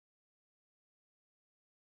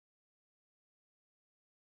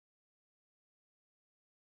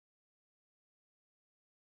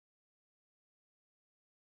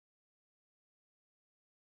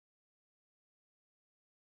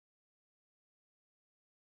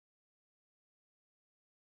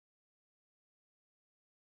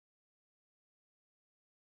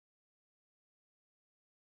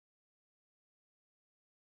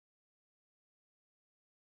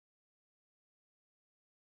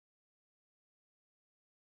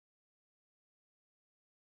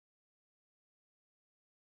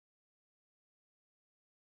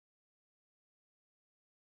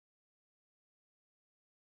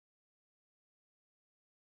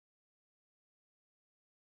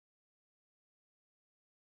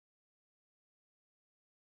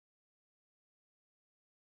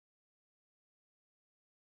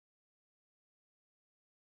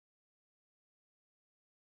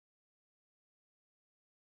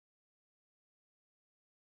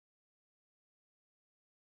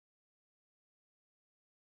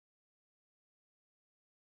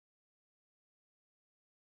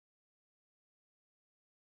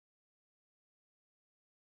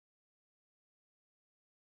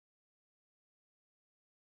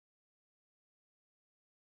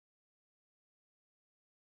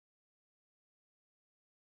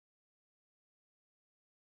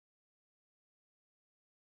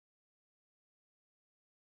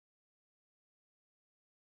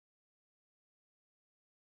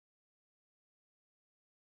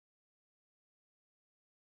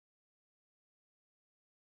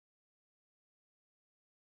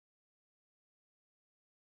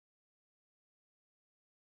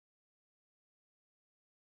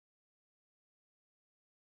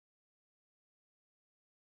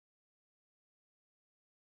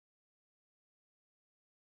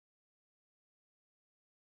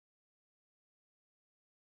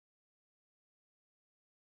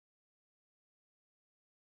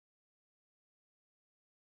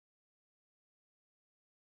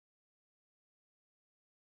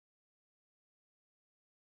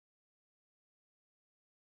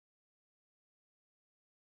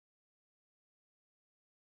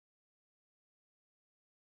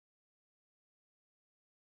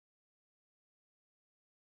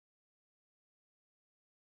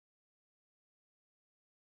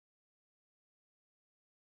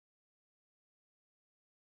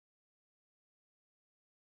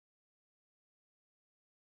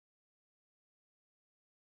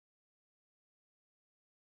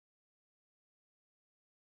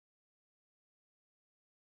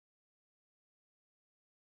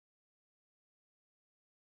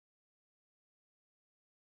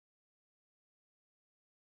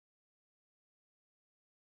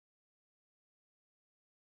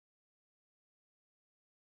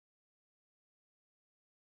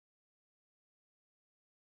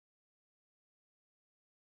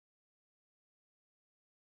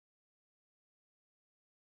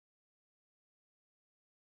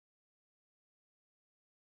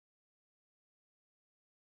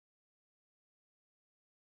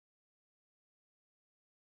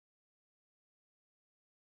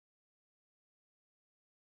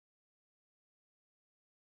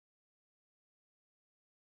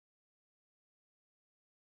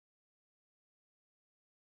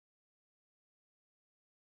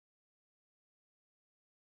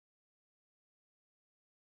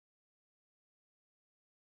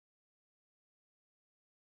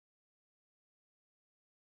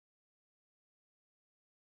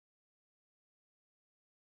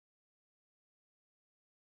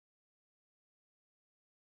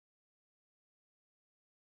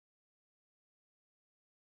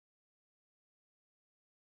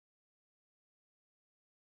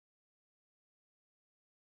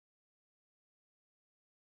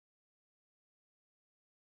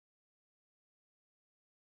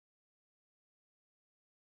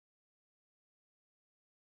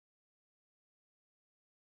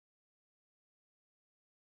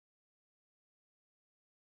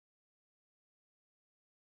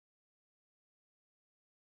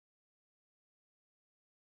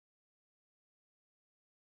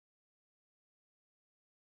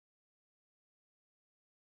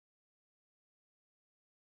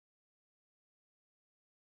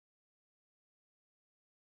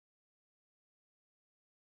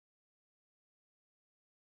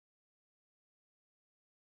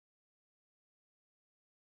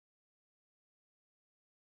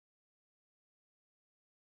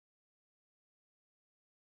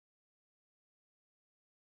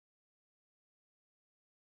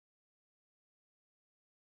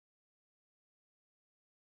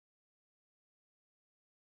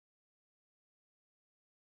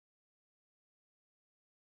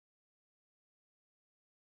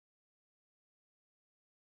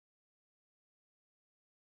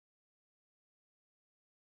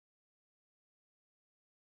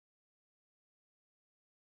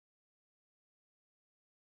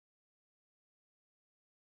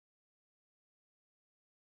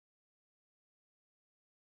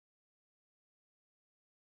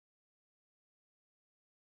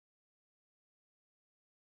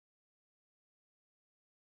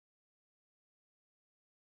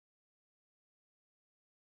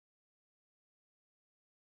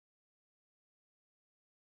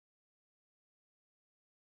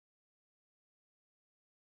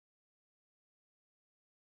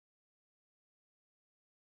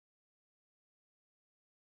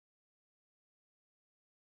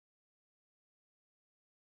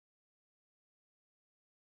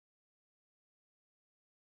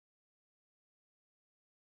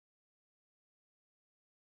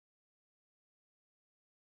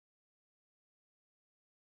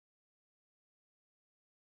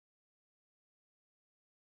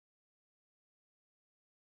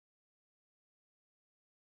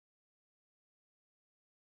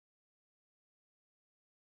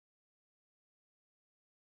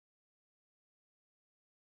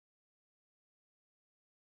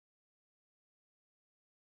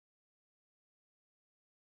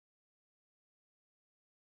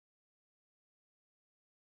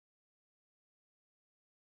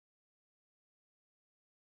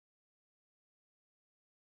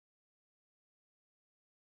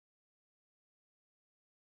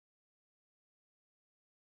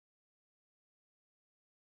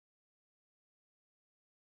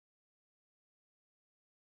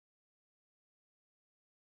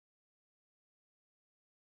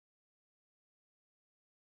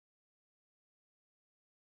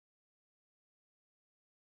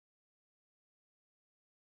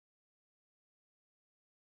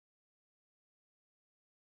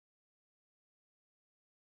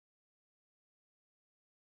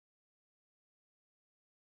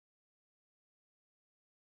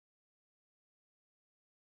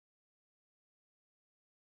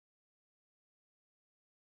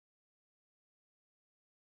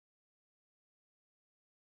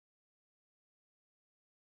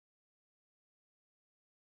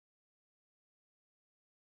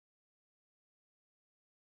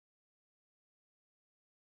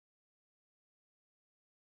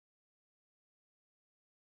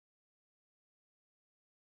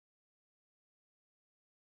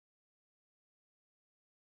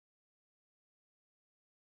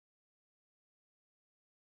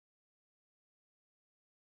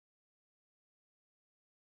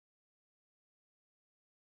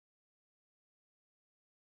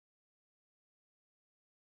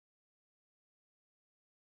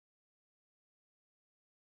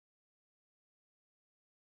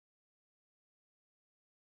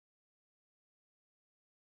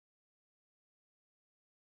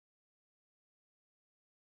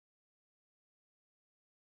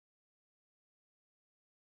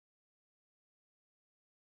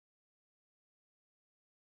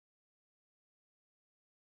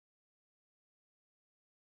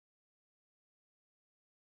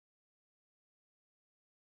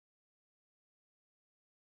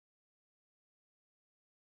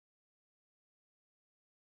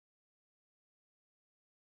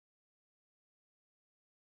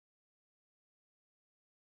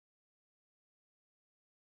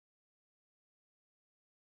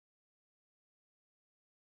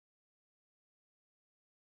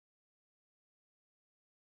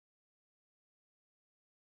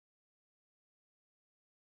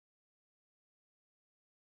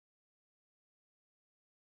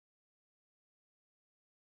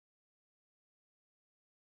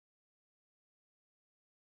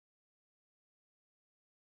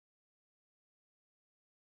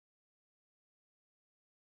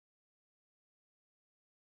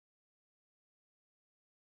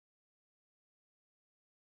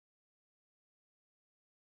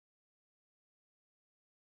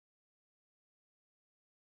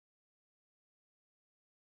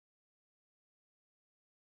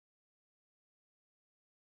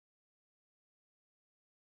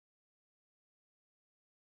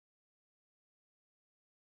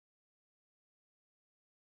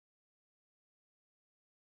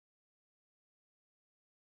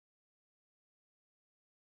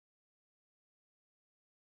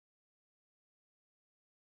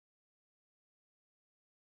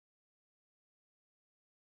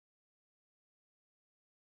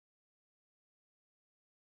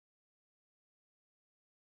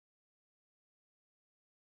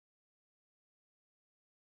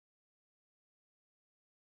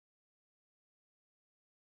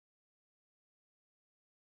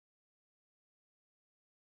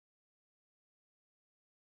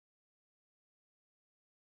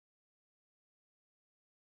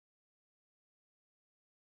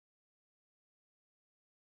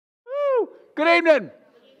Good evening.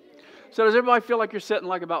 So does everybody feel like you're sitting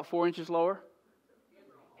like about 4 inches lower?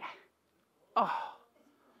 Oh.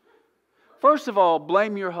 First of all,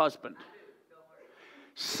 blame your husband.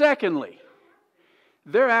 Secondly,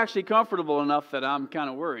 they're actually comfortable enough that I'm kind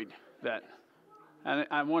of worried that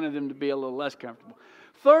I wanted them to be a little less comfortable.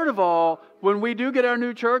 Third of all, when we do get our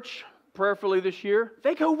new church, prayerfully this year,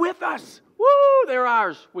 they go with us. Woo! They're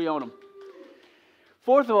ours. We own them.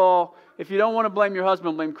 Fourth of all, if you don't want to blame your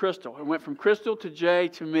husband, blame Crystal. It went from Crystal to Jay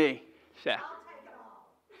to me. Yeah.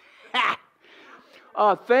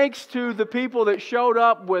 Thanks to the people that showed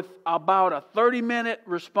up with about a 30-minute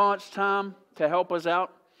response time to help us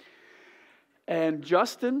out. And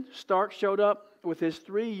Justin Stark showed up with his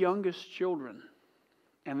 3 youngest children.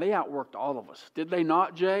 And they outworked all of us. Did they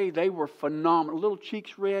not, Jay? They were phenomenal. Little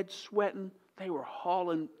cheeks red, sweating. They were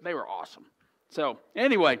hauling. They were awesome. So,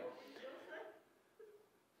 anyway.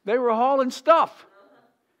 They were hauling stuff.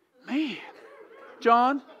 Man.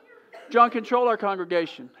 John, control our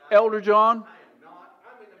congregation. Elder John.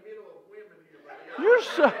 I'm in the middle of women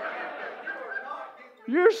here.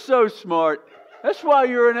 You're so smart. That's why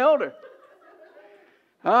you're an elder.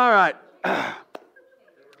 All right.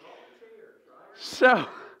 So,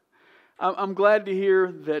 I'm glad to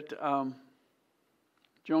hear that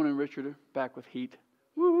Joan and Richard are back with heat.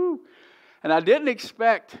 Woo-hoo. And I didn't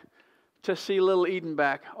expect to see little Eden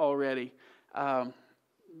back already.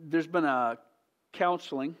 There's been a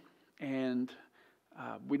counseling, and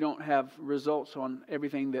we don't have results on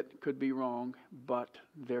everything that could be wrong, but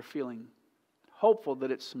they're feeling hopeful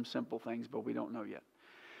that it's some simple things, but we don't know yet.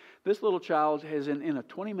 This little child has, in a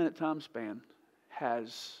 20-minute time span,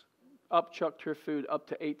 has upchucked her food up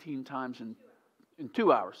to 18 times in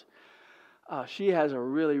 2 hours. She has a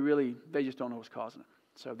really, they just don't know what's causing it.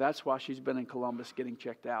 So that's why she's been in Columbus getting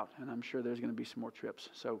checked out, and I'm sure there's going to be some more trips.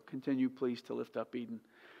 So continue, please, to lift up Eden.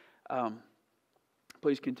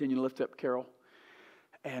 Please continue to lift up Carol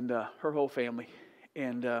and her whole family.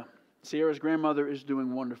 And Sierra's grandmother is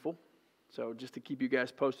doing wonderful. So just to keep you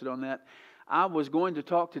guys posted on that. I was going to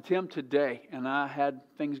talk to Tim today, and I had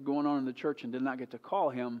things going on in the church and did not get to call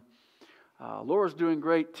him. Laura's doing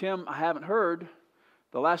great. Tim, I haven't heard.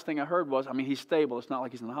 The last thing I heard was, he's stable. It's not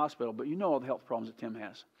like he's in the hospital, but you know all the health problems that Tim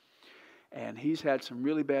has. And he's had some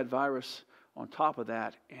really bad virus on top of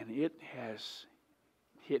that, and it has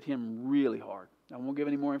hit him really hard. I won't give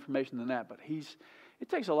any more information than that, but it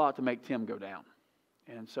takes a lot to make Tim go down.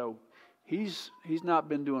 And so he's not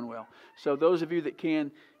been doing well. So those of you that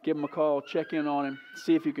can, give him a call, check in on him,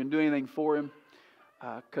 see if you can do anything for him,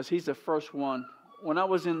 because he's the first one. When I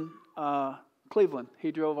was in Cleveland,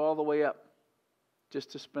 he drove all the way up just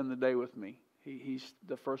to spend the day with me. He's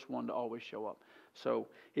the first one to always show up. So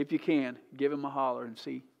if you can, give him a holler and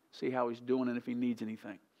see how he's doing and if he needs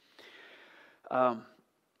anything. Do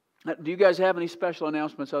you guys have any special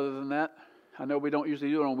announcements other than that? I know we don't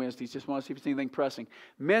usually do it on Wednesdays. Just want to see if there's anything pressing.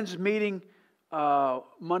 Men's meeting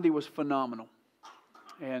Monday was phenomenal.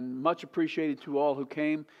 And much appreciated to all who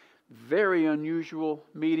came. Very unusual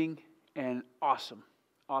meeting and awesome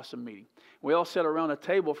meeting. We all sat around a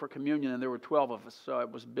table for communion, and there were 12 of us, so it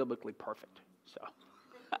was biblically perfect. So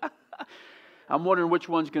I'm wondering which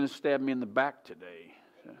one's going to stab me in the back today.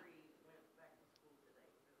 So.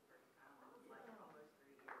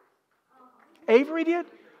 Avery did?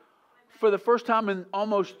 For the first time in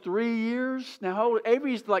almost 3 years. Now, how old?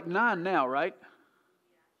 Avery's like 9 now, right?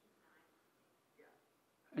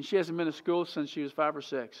 And she hasn't been to school since she was 5 or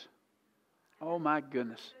 6. Oh, my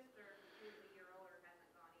goodness.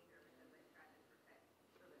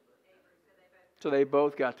 So they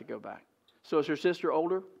both got to go back. So is her sister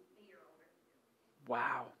older? A year older.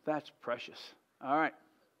 Wow, that's precious. All right,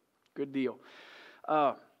 good deal.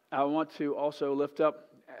 I want to also lift up,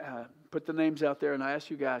 put the names out there, and I ask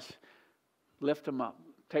you guys, lift them up.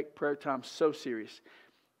 Take prayer time so serious.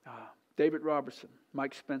 David Robertson,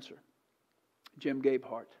 Mike Spencer, Jim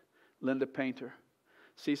Gabehart, Linda Painter,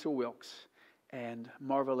 Cecil Wilkes, and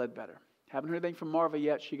Marva Ledbetter. Haven't heard anything from Marva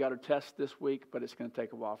yet. She got her test this week, but it's going to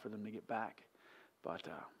take a while for them to get back. But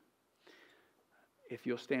if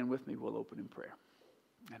you'll stand with me, we'll open in prayer.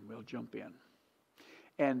 And we'll jump in.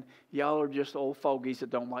 And y'all are just old fogies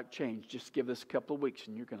that don't like change. Just give this a couple of weeks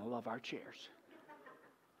and you're going to love our chairs.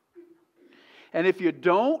 And if you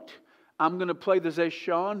don't, I'm going to play the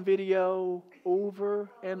Zeshan video over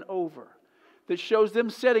and over that shows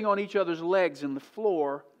them sitting on each other's legs in the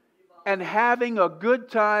floor and having a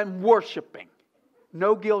good time worshiping.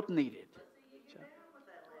 No guilt needed.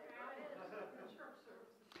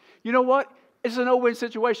 You know what? It's a no-win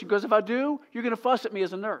situation because if I do, you're going to fuss at me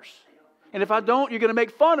as a nurse. And if I don't, you're going to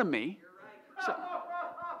make fun of me. So,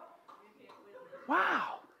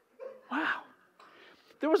 wow.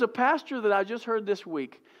 There was a pastor that I just heard this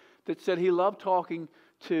week that said he loved talking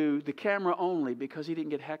to the camera only because he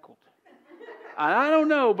didn't get heckled. I don't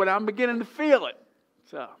know, but I'm beginning to feel it.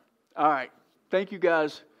 So, all right. Thank you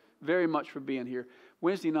guys very much for being here.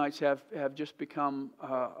 Wednesday nights have just become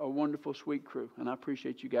a wonderful, sweet crew, and I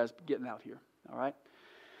appreciate you guys getting out here. All right?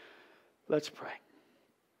 Let's pray.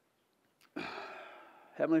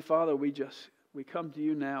 Heavenly Father, we come to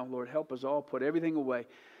you now. Lord, help us all put everything away.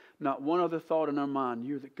 Not one other thought in our mind.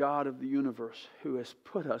 You're the God of the universe who has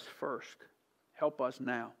put us first. Help us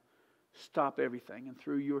now. Stop everything, and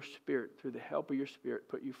through your Spirit, through the help of your Spirit,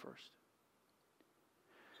 put you first.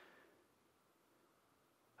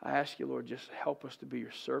 I ask you, Lord, just help us to be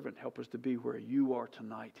your servant. Help us to be where you are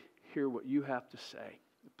tonight. Hear what you have to say.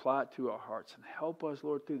 Apply it to our hearts. And help us,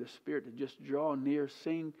 Lord, through the Spirit to just draw near,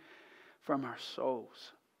 sing from our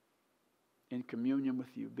souls in communion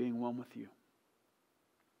with you, being one with you.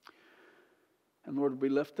 And Lord, we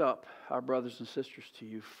lift up our brothers and sisters to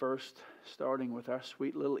you first, starting with our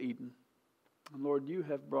sweet little Eden. And Lord, you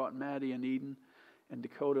have brought Maddie and Eden and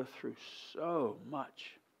Dakota through so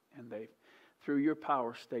much. And they've, through your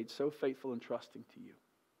power, stayed so faithful and trusting to you.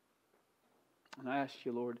 And I ask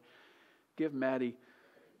you, Lord, give Maddie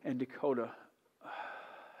and Dakota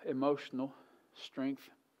emotional strength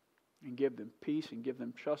and give them peace and give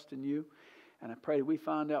them trust in you. And I pray that we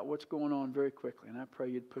find out what's going on very quickly. And I pray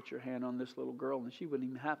you'd put your hand on this little girl and she wouldn't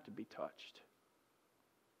even have to be touched.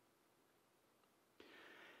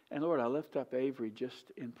 And Lord, I lift up Avery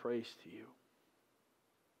just in praise to you.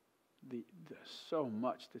 So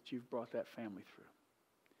much that you've brought that family through.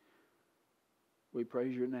 We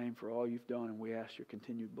praise your name for all you've done and we ask your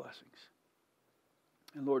continued blessings.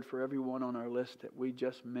 And Lord, for everyone on our list that we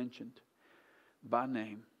just mentioned by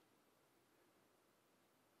name,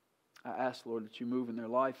 I ask, Lord, that you move in their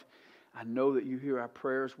life. I know that you hear our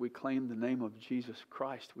prayers. We claim the name of Jesus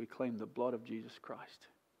Christ. We claim the blood of Jesus Christ.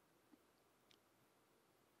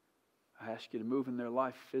 I ask you to move in their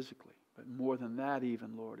life physically, but more than that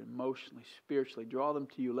even, Lord, emotionally, spiritually. Draw them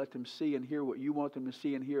to you. Let them see and hear what you want them to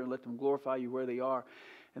see and hear, and let them glorify you where they are.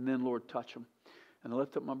 And then, Lord, touch them. And I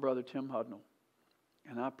lift up my brother Tim Hudnall.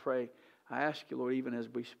 And I pray, I ask you, Lord, even as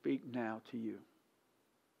we speak now to you,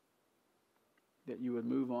 that you would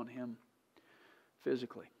move on him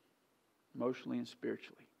physically, emotionally, and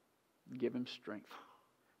spiritually. Give him strength.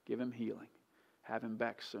 Give him healing. Have him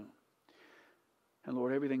back soon. And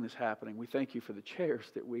Lord, everything that's happening, we thank you for the chairs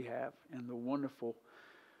that we have and the wonderful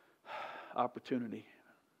opportunity.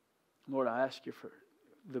 Lord, I ask you for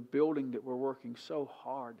the building that we're working so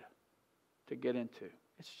hard to get into.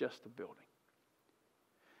 It's just a building.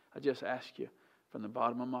 I just ask you from the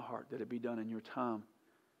bottom of my heart that it be done in your time.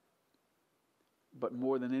 But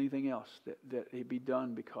more than anything else, that it be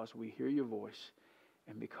done because we hear your voice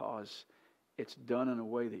and because it's done in a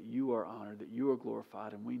way that you are honored, that you are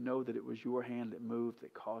glorified, and we know that it was your hand that moved,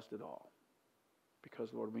 that caused it all.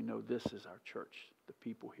 Because, Lord, we know this is our church, the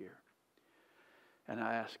people here. And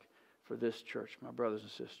I ask for this church, my brothers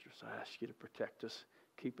and sisters, I ask you to protect us,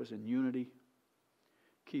 keep us in unity,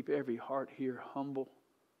 keep every heart here humble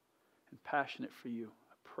and passionate for you.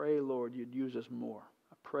 I pray, Lord, you'd use us more.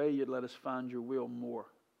 I pray you'd let us find your will more.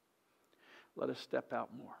 Let us step out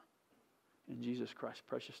more. In Jesus Christ's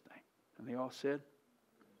precious name. And they all said,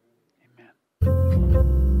 amen.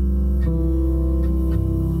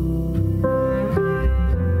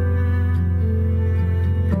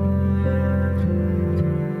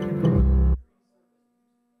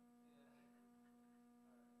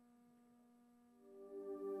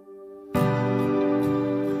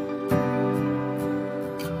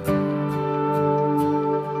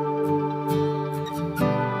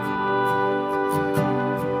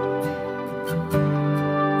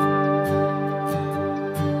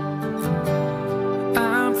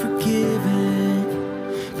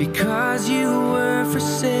 Because you were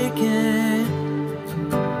forsaken,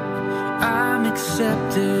 I'm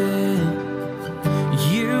accepted.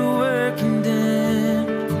 You were condemned,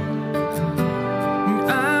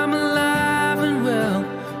 and I'm alive and well.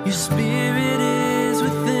 Your spirit is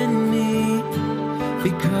within me,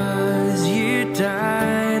 because you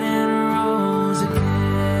died and rose again.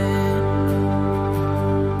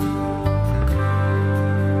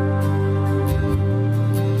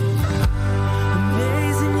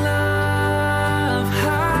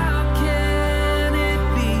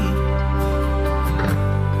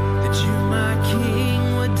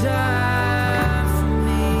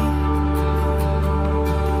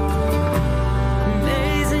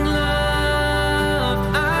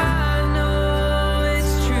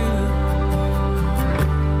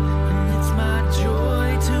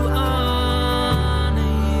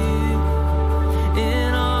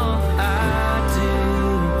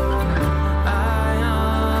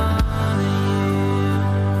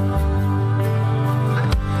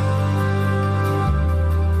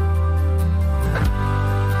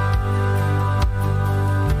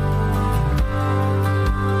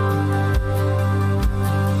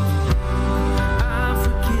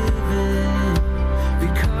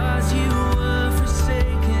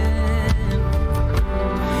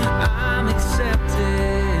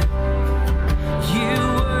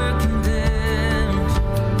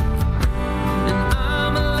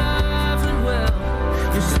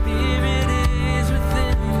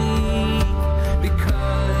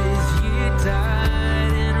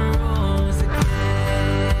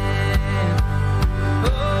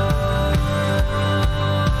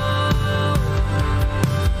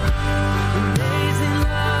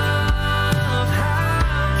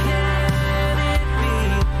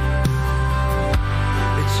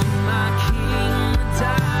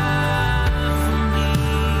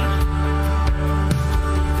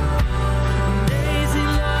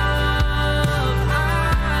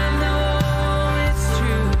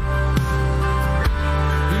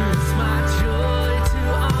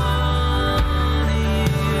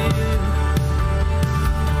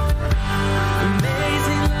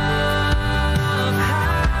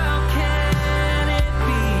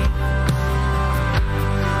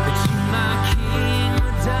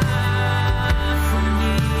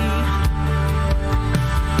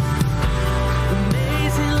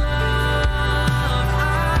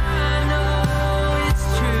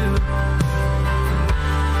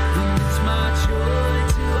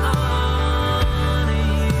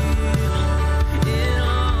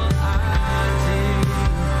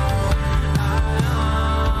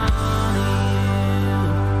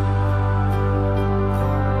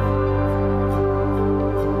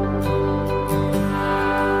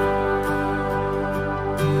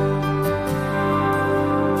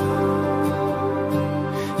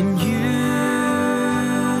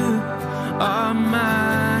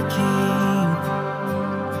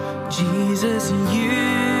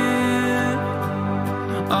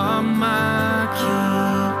 are my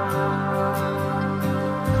King,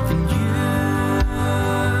 and you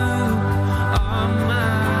are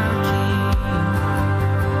my King.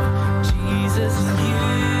 Jesus, you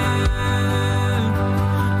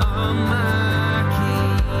are my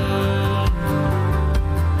King.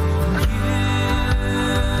 You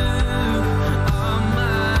are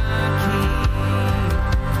my King.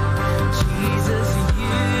 Jesus,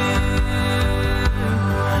 you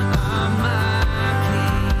are my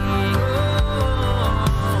King. Oh,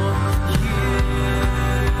 you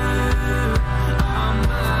are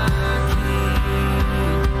my King.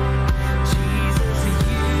 Jesus,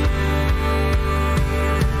 you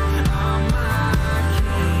are my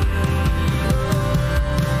King.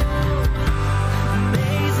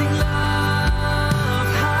 Amazing love,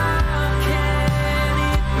 how can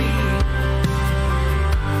it be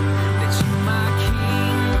that you, my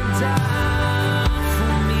King, would die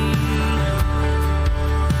for me?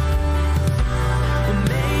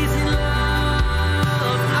 Amazing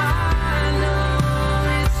love, I know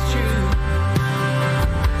it's true,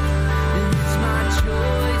 and it's my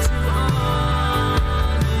joy to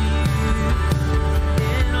honor you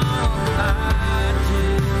in all I do.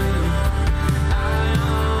 I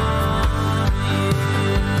honor you,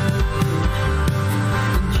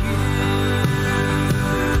 and you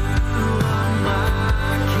are my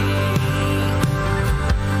King.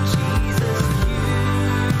 Jesus, you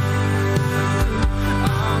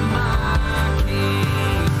are my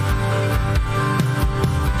King.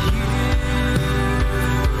 You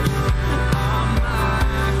are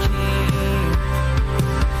my King.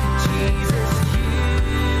 Jesus, you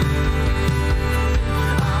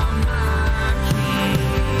are my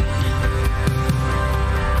King.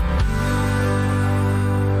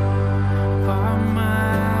 Are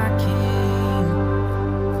my King.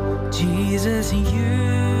 Jesus, you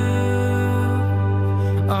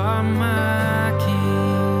are my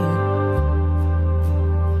King.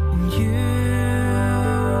 And you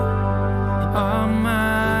are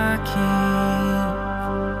my King.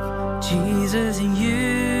 Jesus,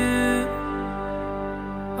 you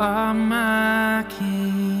are my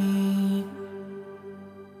King.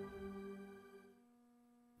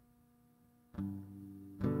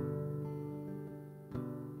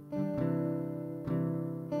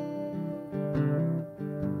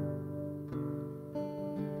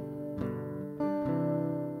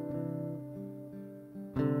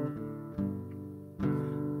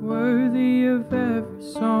 Worthy of every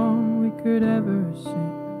song we could ever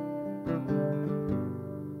sing,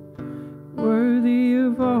 worthy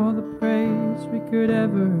of all the praise we could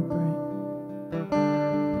ever bring,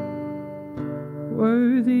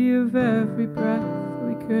 worthy of every breath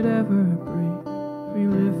we could ever breathe. We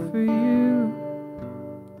live for you.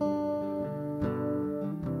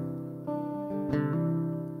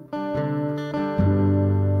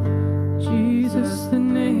 Jesus, the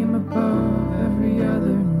name above every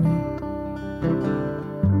other name.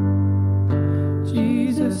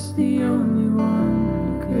 Jesus, the only one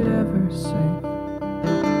who could ever save.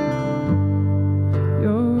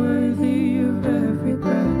 You're worthy of every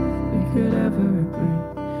breath we could ever breathe.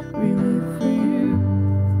 We live for you.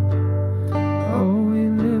 Oh, we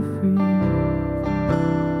live for you.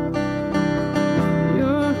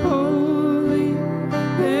 You're holy.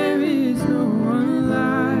 There is no one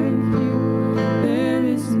like you. There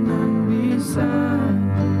is none beside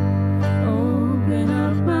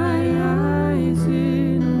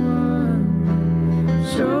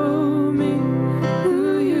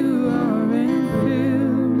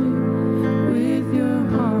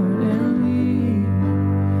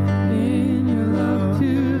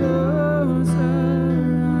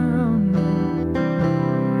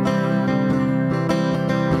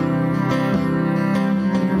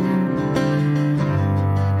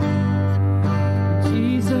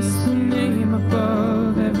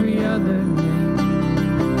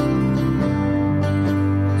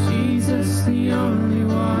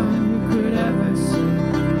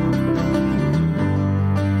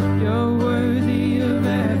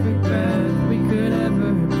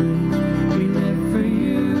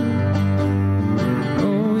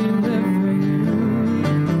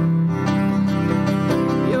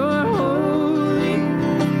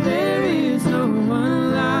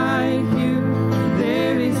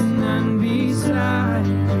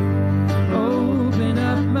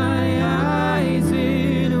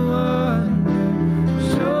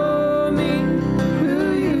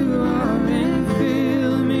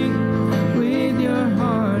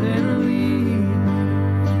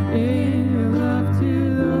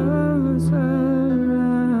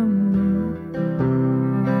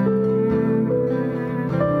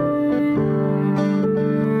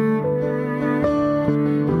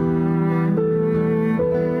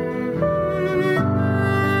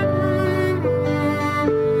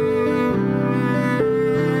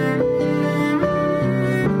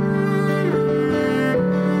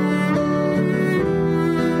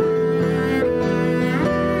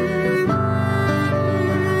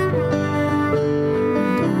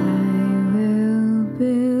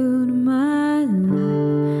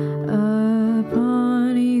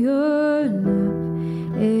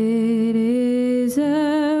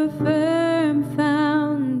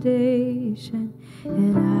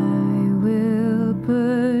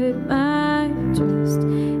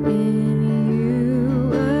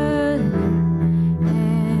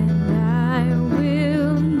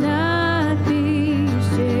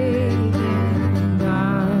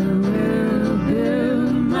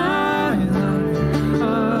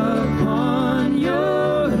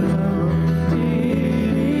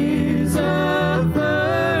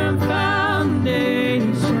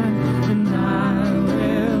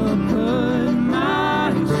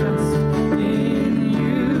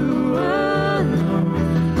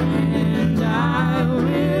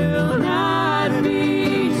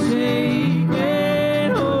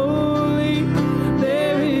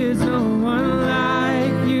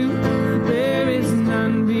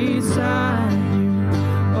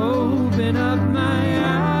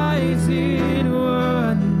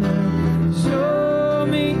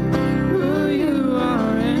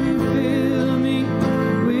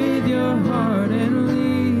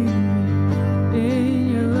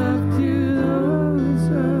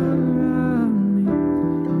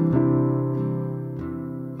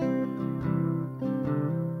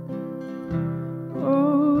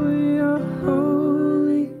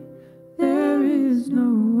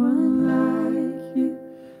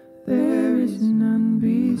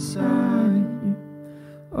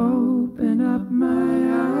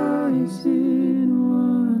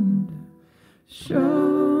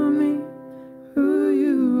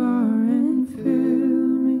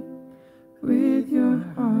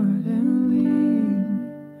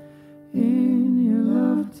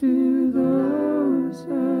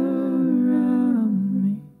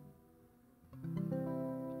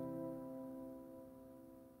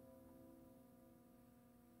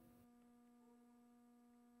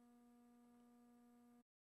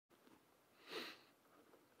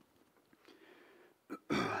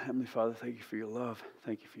Heavenly Father, thank you for your love.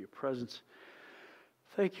 Thank you for your presence.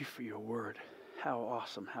 Thank you for your word. How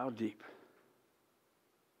awesome, how deep,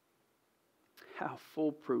 how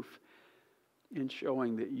foolproof in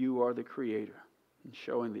showing that you are the creator and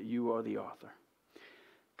showing that you are the author.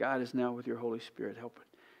 Guide us now with your Holy Spirit. Help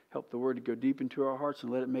the word to go deep into our hearts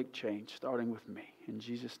and let it make change, starting with me. In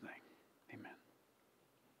Jesus' name, amen.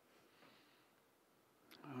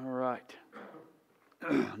 All right.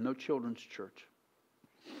 No children's church.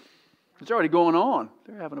 It's already going on.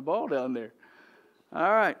 They're having a ball down there.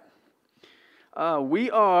 All right.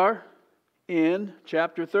 We are in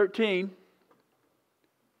chapter 13.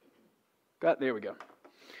 There we go.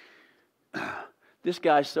 This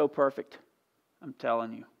guy's so perfect. I'm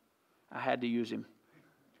telling you. I had to use him.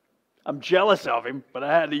 I'm jealous of him, but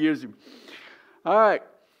I had to use him. All right.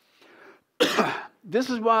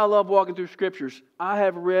 This is why I love walking through scriptures. I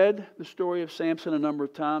have read the story of Samson a number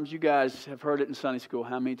of times. You guys have heard it in Sunday school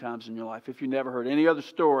how many times in your life? If you never heard any other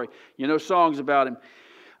story, you know songs about him.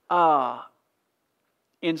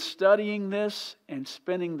 In studying this and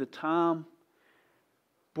spending the time,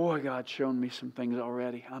 boy, God's shown me some things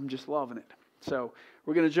already. I'm just loving it. So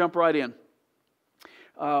we're going to jump right in.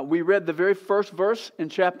 We read the very first verse in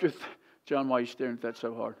chapter... John, why are you staring at that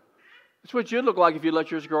so hard? That's what you'd look like if you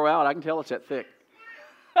let yours grow out. I can tell it's that thick.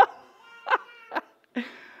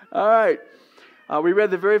 All right. We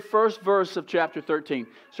read the very first verse of chapter 13.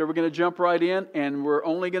 So we're going to jump right in, and we're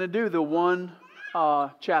only going to do the one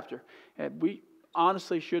chapter. And we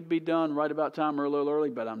honestly should be done right about time or a little early,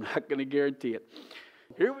 but I'm not going to guarantee it.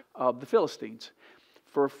 Here we the Philistines.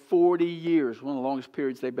 For 40 years, one of the longest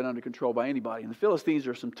periods they've been under control by anybody. And the Philistines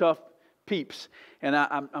are some tough peeps. And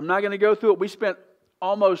I'm not going to go through it. We spent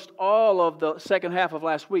almost all of the second half of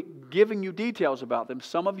last week giving you details about them.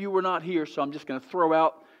 Some of you were not here, so I'm just going to throw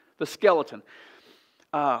out the skeleton.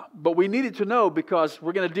 But we needed to know because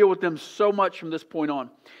we're going to deal with them so much from this point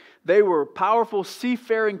on. They were powerful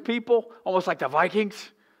seafaring people, almost like the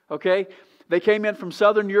Vikings. Okay, they came in from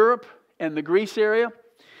southern Europe and the Greece area.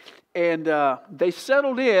 And they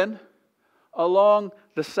settled in along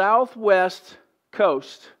the southwest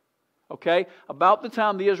coast, okay, about the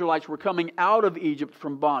time the Israelites were coming out of Egypt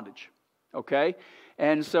from bondage, okay?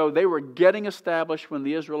 And so they were getting established when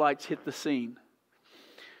the Israelites hit the scene.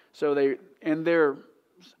 So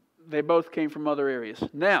they both came from other areas.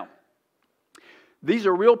 Now, these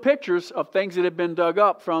are real pictures of things that have been dug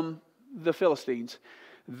up from the Philistines.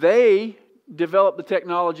 They developed the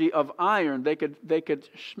technology of iron. They could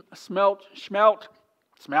smelt,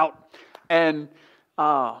 and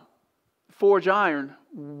forge iron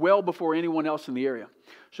well before anyone else in the area.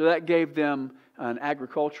 So that gave them an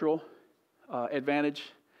agricultural advantage.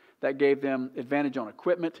 That gave them advantage on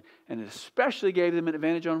equipment, and it especially gave them an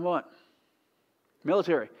advantage on what?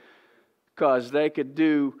 Military. Because they could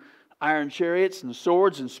do iron chariots and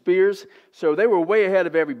swords and spears. So they were way ahead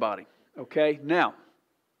of everybody. Okay, now,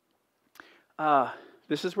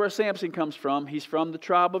 this is where Samson comes from. He's from the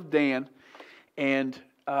tribe of Dan, and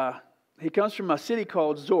he comes from a city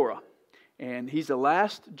called Zorah. And he's the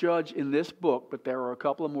last judge in this book, but there are a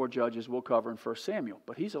couple of more judges we'll cover in 1 Samuel.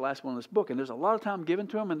 But he's the last one in this book, and there's a lot of time given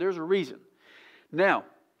to him, and there's a reason. Now,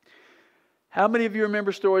 how many of you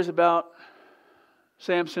remember stories about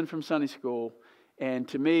Samson from Sunday school? And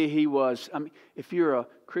to me, he was, if you're a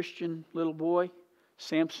Christian little boy,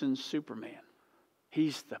 Samson's Superman.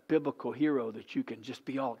 He's the biblical hero that you can just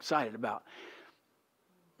be all excited about.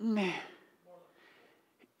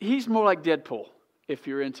 He's more like Deadpool, if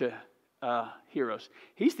you're into heroes.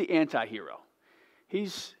 He's the anti-hero.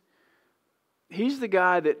 He's the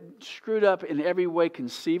guy that screwed up in every way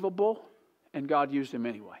conceivable, and God used him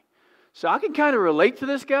anyway. So I can kind of relate to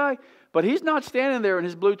this guy, but he's not standing there in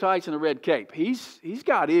his blue tights and a red cape. He's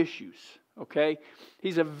got issues, okay?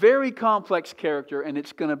 He's a very complex character, and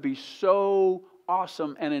it's going to be so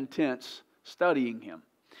awesome and intense studying him.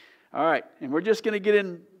 All right, and we're just going to get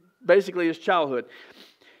in basically his childhood.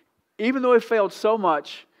 Even though he failed so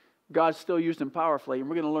much, God still used him powerfully, and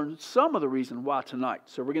we're going to learn some of the reason why tonight.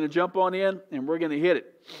 So we're going to jump on in, and we're going to hit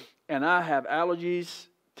it. And I have allergies,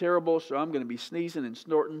 terrible, so I'm going to be sneezing and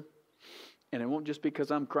snorting, and it won't just be because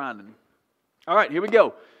I'm crying. All right, here we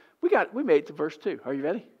go. We made it to verse 2. Are you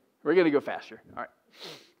ready? We're going to go faster. All right.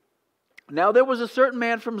 Now there was a certain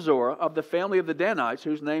man from Zorah of the family of the Danites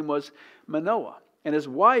whose name was Manoah, and his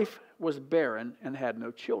wife was barren and had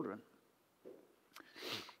no children.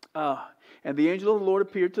 And the angel of the Lord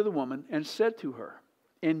appeared to the woman and said to her,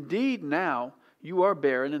 "Indeed, now you are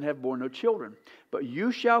barren and have borne no children, but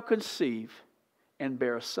you shall conceive and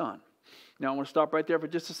bear a son." Now I want to stop right there for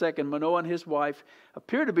just a second. Manoah and his wife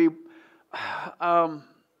appear to be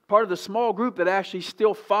part of the small group that actually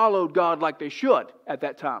still followed God like they should at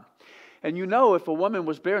that time. And you know, if a woman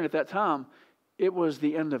was barren at that time, it was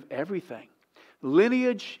the end of everything.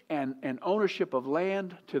 Lineage and ownership of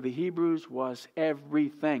land to the Hebrews was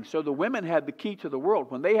everything. So the women had the key to the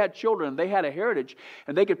world. When they had children, they had a heritage,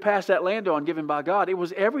 and they could pass that land on given by God. It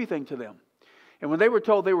was everything to them. And when they were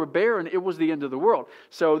told they were barren, it was the end of the world.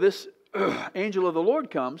 So this angel of the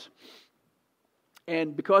Lord comes,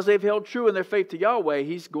 and because they've held true in their faith to Yahweh,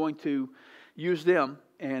 He's going to use them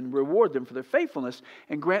and reward them for their faithfulness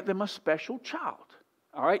and grant them a special child.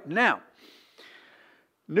 All right, now,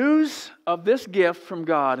 news of this gift from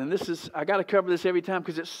God, and this is, I got to cover this every time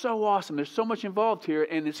because it's so awesome. There's so much involved here,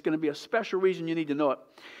 and it's going to be a special reason you need to know it.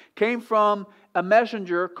 Came from a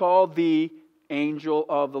messenger called the angel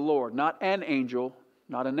of the Lord. Not an angel,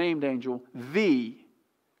 not a named angel, the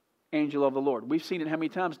angel of the Lord. We've seen it how many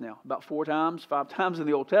times now? About 4 times, 5 times in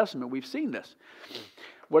the Old Testament we've seen this.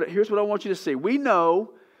 Here's what I want you to see. We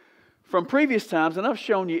know from previous times, and I've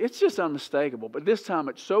shown you, it's just unmistakable, but this time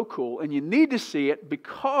it's so cool, and you need to see it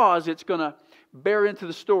because it's going to bear into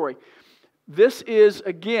the story. This is,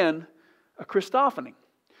 again, a Christophany.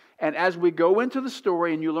 And as we go into the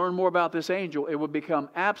story and you learn more about this angel, it will become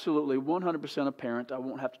absolutely 100% apparent. I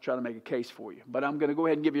won't have to try to make a case for you. But I'm going to go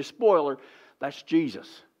ahead and give you a spoiler. That's Jesus.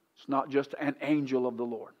 It's not just an angel of the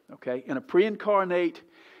Lord. Okay? In a pre-incarnate,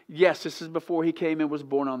 yes, this is before He came and was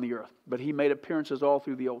born on the earth. But He made appearances all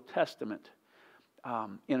through the Old Testament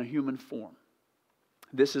in a human form.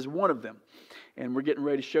 This is one of them. And we're getting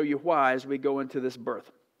ready to show you why as we go into this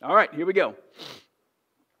birth. All right, here we go.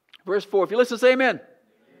 Verse 4. If you listen, say amen.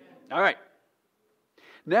 All right.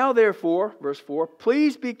 Now, therefore, verse 4,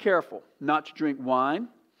 please be careful not to drink wine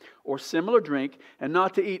or similar drink, and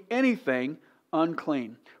not to eat anything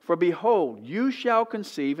unclean. For behold, you shall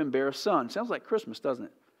conceive and bear a son. Sounds like Christmas, doesn't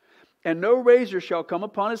it? And no razor shall come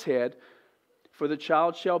upon his head, for the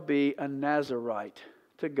child shall be a Nazarite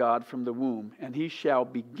to God from the womb, and he shall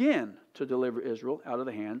begin to deliver Israel out of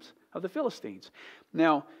the hands of the Philistines.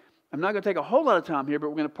 Now, I'm not going to take a whole lot of time here, but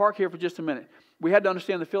we're going to park here for just a minute. We had to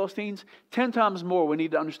understand the Philistines. 10 times more, we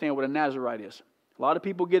need to understand what a Nazarite is. A lot of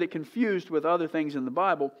people get it confused with other things in the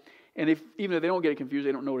Bible, and even if they don't get it confused,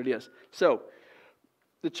 they don't know what it is. So,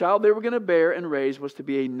 the child they were going to bear and raise was to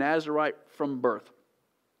be a Nazarite from birth.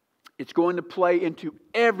 It's going to play into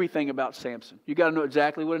everything about Samson. You got to know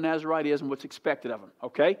exactly what a Nazarite is and what's expected of him.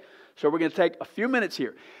 Okay? So we're going to take a few minutes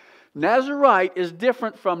here. Nazarite is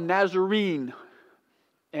different from Nazarene.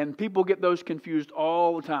 And people get those confused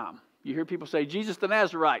all the time. You hear people say, Jesus the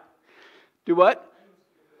Nazarite. Do what?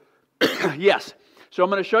 Yes. So I'm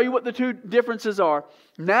going to show you what the 2 differences are.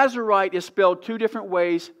 Nazarite is spelled two different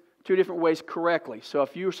ways correctly. So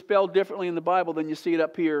if you spell differently in the Bible than you see it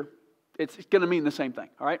up here, it's going to mean the same thing.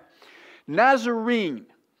 All right? Nazarene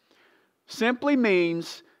simply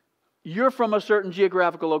means you're from a certain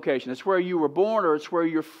geographical location. It's where you were born or it's where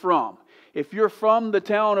you're from. If you're from the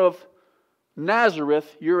town of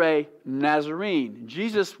Nazareth, you're a Nazarene.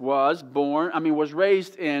 Jesus was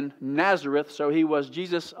raised in Nazareth, so he was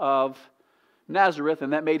Jesus of Nazareth,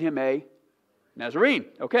 and that made him a Nazarene.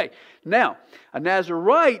 Okay, now, a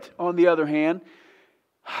Nazarite, on the other hand,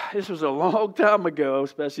 this was a long time ago,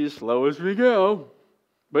 especially as slow as we go,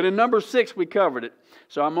 but in number 6 we covered it,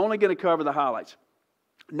 so I'm only going to cover the highlights.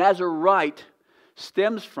 Nazarite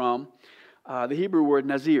stems from the Hebrew word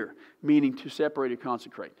nazir, meaning to separate or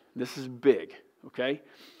consecrate. This is big, okay?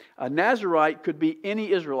 A Nazarite could be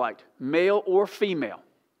any Israelite, male or female,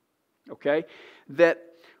 okay? That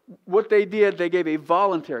what they did, they gave a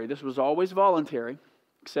voluntary, this was always voluntary,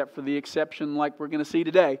 except for the exception like we're going to see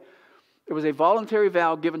today. It was a voluntary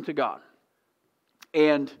vow given to God.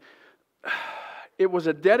 And it was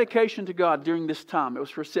a dedication to God during this time. It was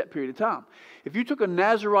for a set period of time. If you took a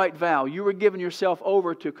Nazarite vow, you were giving yourself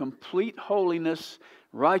over to complete holiness,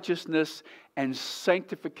 righteousness, and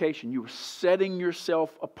sanctification. You were setting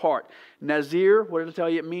yourself apart. Nazir, what did I tell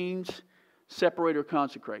you it means? Separate or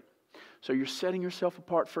consecrate. So you're setting yourself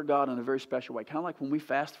apart for God in a very special way. Kind of like when we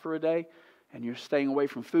fast for a day and you're staying away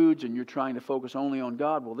from foods and you're trying to focus only on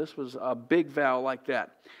God. Well, this was a big vow like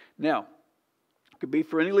that. Now, it could be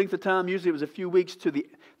for any length of time. Usually it was a few weeks to the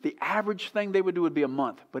average thing they would do would be a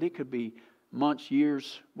month. But it could be months,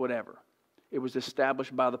 years, whatever. It was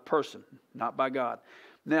established by the person, not by God.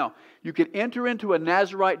 Now, you could enter into a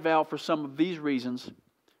Nazarite vow for some of these reasons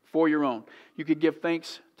for your own. You could give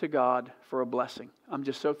thanks to God for a blessing. I'm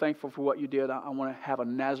just so thankful for what you did. I want to have a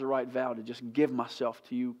Nazarite vow to just give myself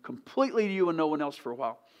to you, completely to you and no one else for a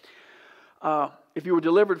while. If you were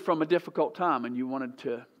delivered from a difficult time and you wanted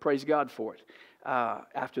to praise God for it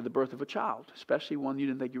after the birth of a child, especially one you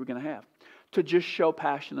didn't think you were going to have. to just show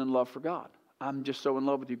passion and love for God. I'm just so in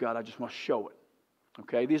love with you, God, I just want to show it.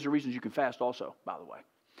 Okay, these are reasons you can fast also, by the way.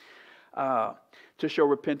 To show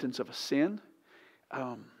repentance of a sin,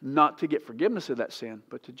 not to get forgiveness of that sin,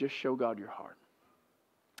 but to just show God your heart.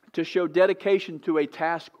 To show dedication to a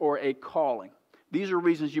task or a calling. These are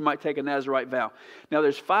reasons you might take a Nazirite vow. Now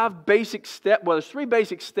there's 5 basic steps, well there's 3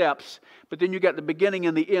 basic steps, but then you got the beginning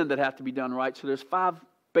and the end that have to be done right. So there's 5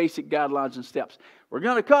 basic guidelines and steps. We're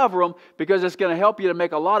going to cover them because it's going to help you to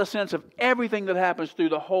make a lot of sense of everything that happens through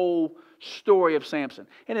the whole story of Samson.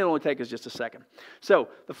 And it'll only take us just a second. So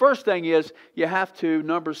the first thing is you have to,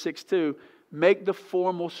 Numbers 6:2, make the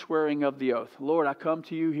formal swearing of the oath. Lord, I come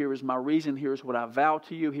to you. Here is my reason. Here's what I vow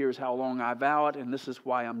to you. Here's how long I vow it. And this is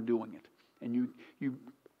why I'm doing it. And you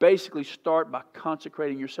basically start by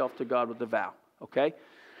consecrating yourself to God with the vow. Okay?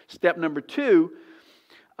 Step number 2,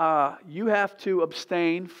 you have to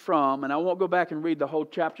abstain from, and I won't go back and read the whole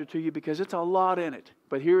chapter to you because it's a lot in it.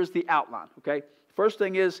 But here's the outline. Okay? First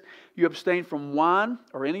thing is you abstain from wine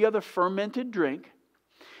or any other fermented drink.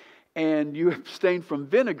 And you abstain from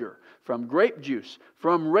vinegar, from grape juice,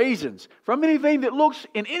 from raisins, from anything that looks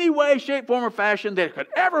in any way, shape, form, or fashion that could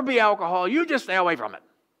ever be alcohol. You just stay away from it.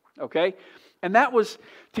 Okay? And that was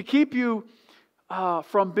to keep you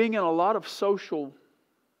from being in a lot of social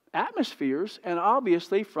atmospheres and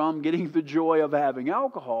obviously from getting the joy of having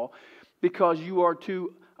alcohol, because you are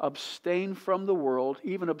to abstain from the world,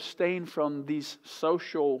 even abstain from these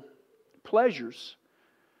social pleasures,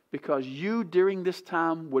 because you during this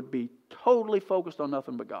time would be totally focused on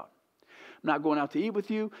nothing but God. I'm not going out to eat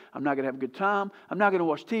with you. I'm not going to have a good time. I'm not going to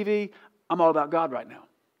watch TV. I'm all about God right now.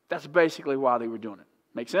 That's basically why they were doing it.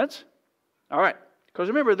 Make sense? All right. Because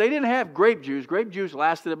remember, they didn't have grape juice. Grape juice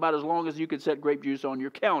lasted about as long as you could set grape juice on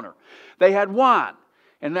your counter. They had wine,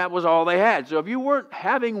 and that was all they had. So if you weren't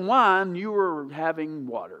having wine, you were having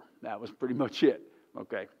water. That was pretty much it.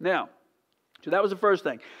 Okay. Now, so that was the first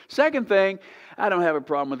thing. Second thing, I don't have a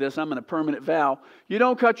problem with this. I'm in a permanent vow. You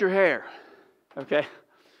don't cut your hair. Okay?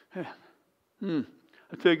 I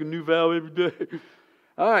take a new vow every day.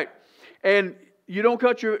 All right. And you don't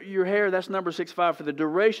cut your hair. That's number 6:5 for the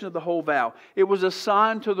duration of the whole vow. It was a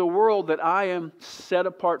sign to the world that I am set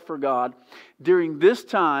apart for God. During this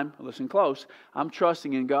time, listen close, I'm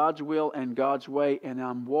trusting in God's will and God's way, and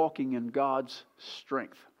I'm walking in God's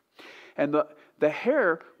strength. And the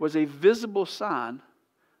hair was a visible sign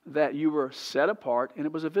that you were set apart, and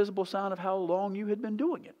it was a visible sign of how long you had been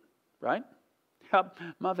doing it, right?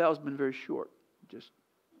 My vow has been very short, just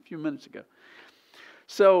a few minutes ago.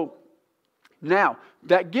 So, now,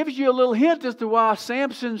 that gives you a little hint as to why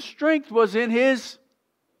Samson's strength was in his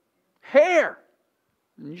hair.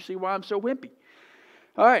 And you see why I'm so wimpy.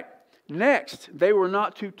 All right. Next, they were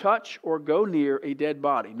not to touch or go near a dead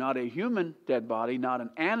body. Not a human dead body, not an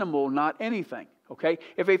animal, not anything. Okay?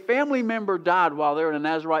 If a family member died while they're in a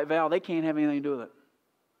Nazirite vow, they can't have anything to do with it.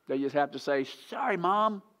 They just have to say, sorry,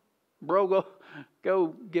 Mom, bro,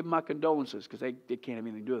 go give my condolences, because they can't have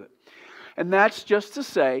anything to do with it. And that's just to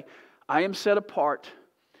say, I am set apart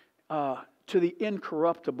to the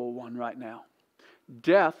incorruptible one right now.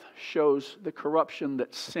 Death shows the corruption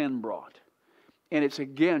that sin brought. And it's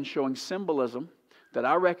again showing symbolism that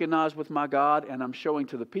I recognize with my God, and I'm showing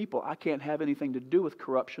to the people I can't have anything to do with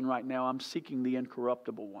corruption right now. I'm seeking the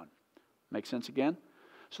incorruptible one. Make sense again?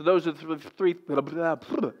 So those are the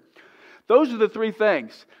three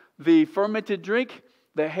things. The fermented drink,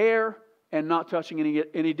 the hair, and not touching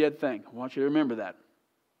any dead thing. I want you to remember that.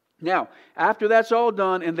 Now, after that's all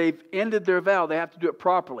done and they've ended their vow, they have to do it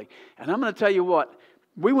properly. And I'm going to tell you what,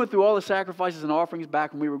 we went through all the sacrifices and offerings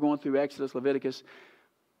back when we were going through Exodus, Leviticus.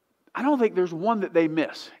 I don't think there's one that they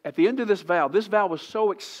miss. At the end of this vow was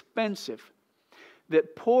so expensive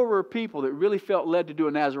that poorer people that really felt led to do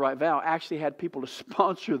a Nazirite vow actually had people to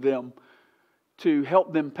sponsor them to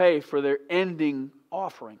help them pay for their ending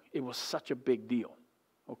offering. It was such a big deal.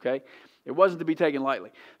 Okay? It wasn't to be taken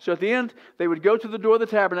lightly. So at the end, they would go to the door of the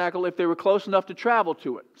tabernacle if they were close enough to travel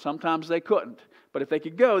to it. Sometimes they couldn't. But if they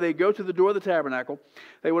could go, they'd go to the door of the tabernacle.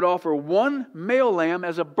 They would offer one male lamb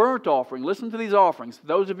as a burnt offering. Listen to these offerings.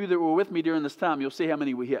 Those of you that were with me during this time, you'll see how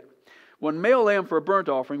many we hit. One male lamb for a burnt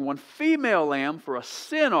offering. One female lamb for a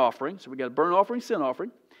sin offering. So we got a burnt offering, sin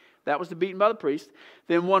offering. That was to be eaten by the priest.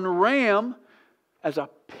 Then one ram as a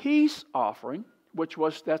peace offering,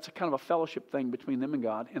 that's a kind of a fellowship thing between them and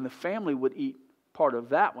God. And the family would eat part of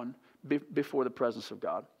that one before the presence of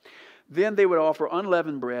God. Then they would offer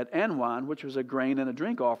unleavened bread and wine, which was a grain and a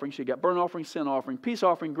drink offering. So you got burnt offering, sin offering, peace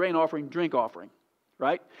offering, grain offering, drink offering.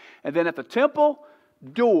 Right? And then at the temple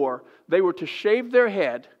door, they were to shave their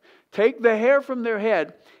head, take the hair from their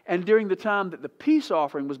head, and during the time that the peace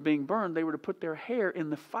offering was being burned, they were to put their hair in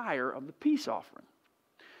the fire of the peace offering.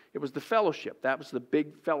 It was the fellowship. That was the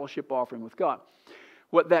big fellowship offering with God.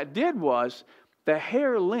 What that did was, the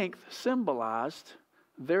hair length symbolized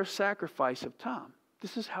their sacrifice of time.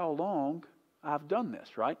 This is how long I've done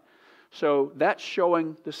this, right? So that's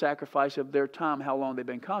showing the sacrifice of their time, how long they've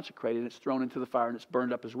been consecrated. It's thrown into the fire and it's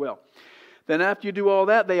burned up as well. Then after you do all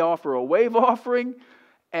that, they offer a wave offering.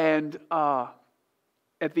 And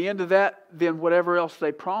at the end of that, then whatever else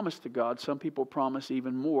they promise to God, some people promise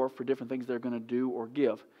even more for different things they're going to do or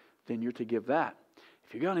give, then you're to give that.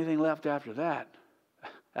 If you got anything left after that,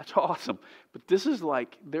 that's awesome. But this is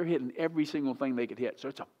like they're hitting every single thing they could hit. So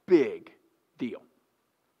it's a big deal.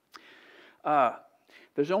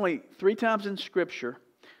 There's only 3 times in Scripture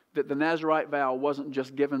that the Nazirite vow wasn't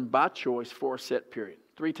just given by choice for a set period.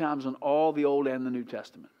 3 times in all the Old and the New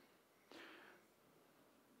Testament.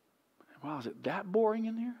 Wow, is it that boring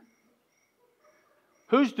in here?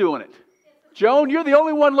 Who's doing it? Joan, you're the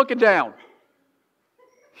only one looking down.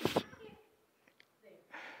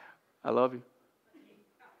 I love you.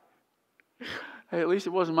 Hey, at least it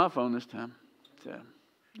wasn't my phone this time. So,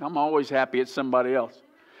 I'm always happy it's somebody else.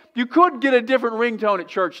 You could get a different ringtone at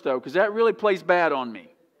church, though, because that really plays bad on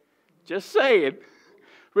me. Just saying.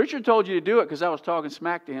 Richard told you to do it because I was talking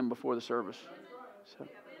smack to him before the service. So.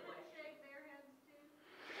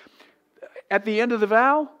 At the end of the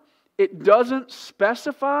vow, it doesn't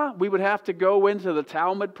specify. We would have to go into the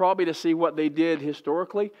Talmud probably to see what they did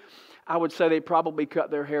historically. I would say they probably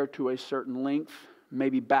cut their hair to a certain length,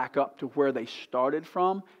 maybe back up to where they started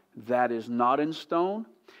from. That is not in stone.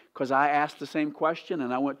 Because I asked the same question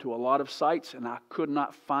and I went to a lot of sites and I could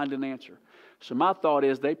not find an answer. So my thought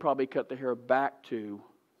is they probably cut the hair back to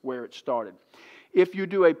where it started. If you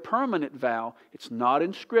do a permanent vow, it's not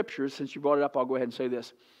in Scripture. Since you brought it up, I'll go ahead and say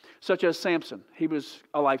this. Such as Samson. He was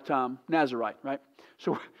a lifetime Nazirite, right?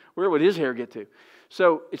 So where would his hair get to?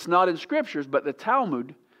 So it's not in Scriptures, but the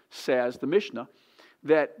Talmud says, the Mishnah,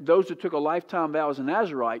 that those who took a lifetime vow as a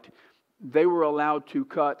Nazirite, they were allowed to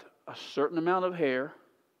cut a certain amount of hair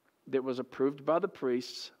that was approved by the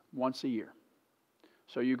priests once a year.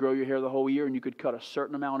 So you grow your hair the whole year and you could cut a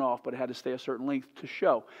certain amount off, but it had to stay a certain length to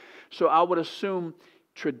show. So I would assume,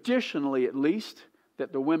 traditionally at least,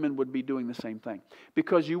 that the women would be doing the same thing.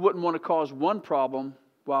 Because you wouldn't want to cause one problem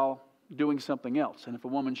while doing something else. And if a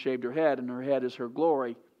woman shaved her head and her head is her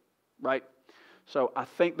glory, right? So I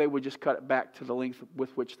think they would just cut it back to the length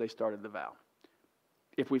with which they started the vow.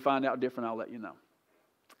 If we find out different, I'll let you know.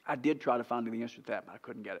 I did try to find the answer to that, but I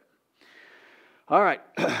couldn't get it. All right.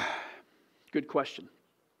 Good question.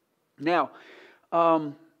 Now,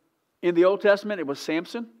 in the Old Testament, it was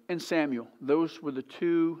Samson and Samuel. Those were the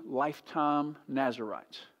 2 lifetime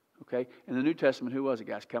Nazirites. Okay? In the New Testament, who was it,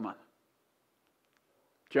 guys? Come on.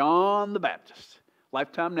 John the Baptist.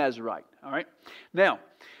 Lifetime Nazirite. All right? Now,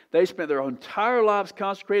 they spent their entire lives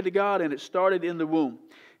consecrated to God, and it started in the womb.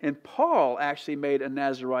 And Paul actually made a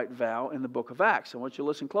Nazirite vow in the book of Acts. I want you to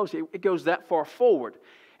listen closely. It goes that far forward.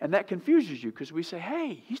 And that confuses you because we say,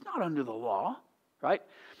 hey, he's not under the law, right?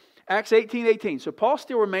 Acts 18:18. So Paul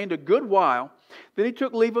still remained a good while. Then he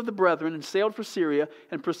took leave of the brethren and sailed for Syria.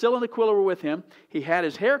 And Priscilla and Aquila were with him. He had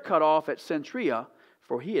his hair cut off at Cenchrea,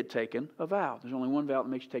 for he had taken a vow. There's only one vow that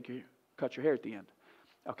makes you cut your hair at the end.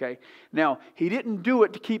 Okay? Now, he didn't do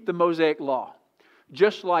it to keep the Mosaic law.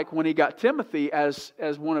 Just like when he got Timothy as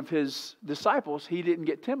one of his disciples, he didn't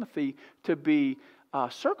get Timothy to be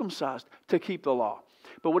circumcised to keep the law.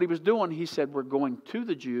 But what he was doing, he said, we're going to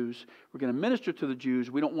the Jews. We're going to minister to the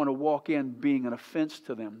Jews. We don't want to walk in being an offense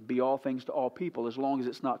to them. Be all things to all people, as long as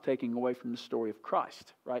it's not taking away from the story of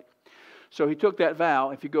Christ, right? So he took that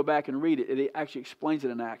vow. If you go back and read it, it actually explains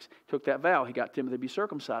it in Acts. Took that vow. He got Timothy to be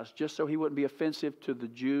circumcised, just so he wouldn't be offensive to the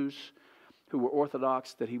Jews who were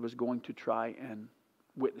Orthodox that he was going to try and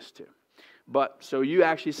witness to. But so you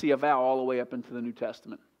actually see a vow all the way up into the New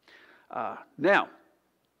Testament. Now,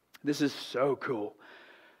 this is so cool.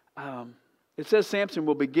 It says Samson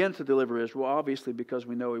will begin to deliver Israel, obviously, because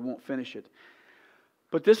we know he won't finish it.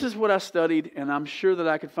 But this is what I studied, and I'm sure that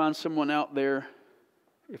I could find someone out there,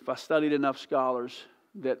 if I studied enough scholars,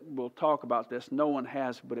 that will talk about this. No one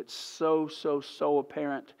has, but it's so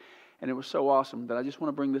apparent, and it was so awesome that I just want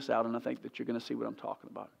to bring this out, and I think that you're going to see what I'm talking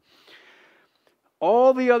about.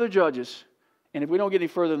 All the other judges, and if we don't get any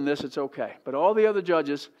further than this, it's okay, but all the other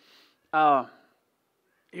judges,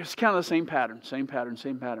 it's kind of the same pattern.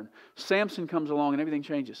 Samson comes along and everything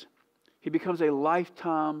changes. He becomes a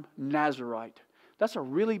lifetime Nazirite. That's a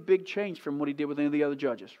really big change from what he did with any of the other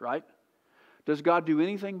judges, right? Does God do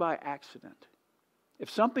anything by accident? If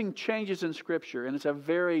something changes in Scripture, and it's a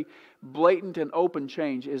very blatant and open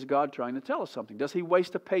change, is God trying to tell us something? Does He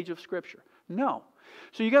waste a page of Scripture? No.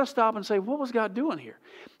 So you got to stop and say, what was God doing here?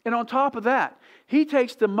 And on top of that, He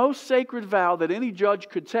takes the most sacred vow that any judge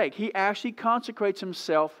could take. He actually consecrates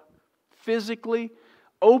Himself physically,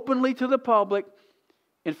 openly to the public,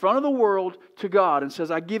 in front of the world, to God, and says,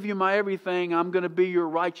 I give you my everything. I'm going to be your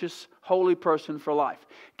righteous, holy person for life.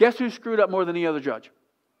 Guess who screwed up more than any other judge?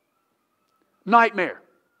 Nightmare,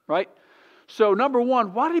 right? So number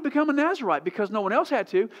one, why did he become a Nazirite? Because no one else had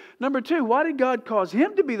to. Number two, why did God cause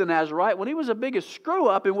him to be the Nazirite when he was the biggest screw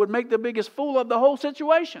up and would make the biggest fool of the whole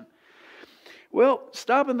situation? Well,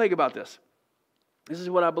 stop and think about this. This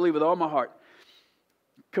is what I believe with all my heart.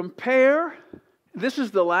 Compare, this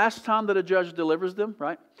is the last time that a judge delivers them,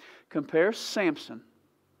 right? Compare Samson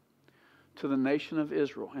to the nation of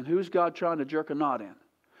Israel. And who's God trying to jerk a knot in?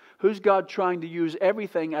 Who's God trying to use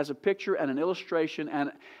everything as a picture and an illustration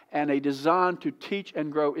and a design to teach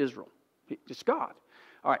and grow Israel? It's God.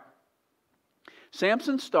 All right.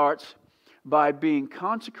 Samson starts by being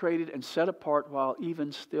consecrated and set apart while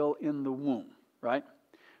even still in the womb, right?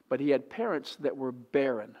 But he had parents that were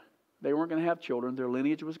barren. They weren't going to have children. Their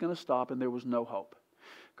lineage was going to stop and there was no hope.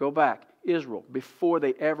 Go back. Israel, before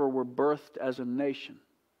they ever were birthed as a nation,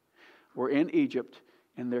 were in Egypt.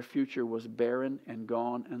 And their future was barren and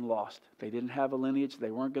gone and lost. They didn't have a lineage.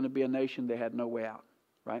 They weren't going to be a nation. They had no way out.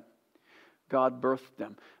 Right? God birthed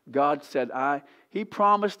them. God said, He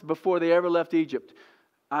promised before they ever left Egypt,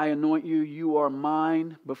 I anoint you. You are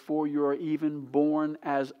mine before you are even born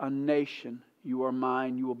as a nation. You are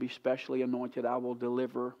mine. You will be specially anointed. I will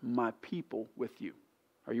deliver my people with you.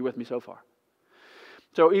 Are you with me so far?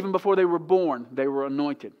 So even before they were born, they were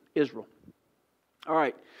anointed. Israel. All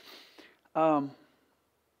right.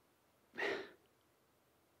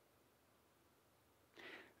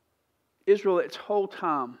 Israel, its whole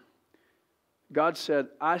time, God said,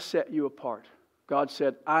 I set you apart. God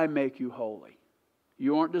said, I make you holy.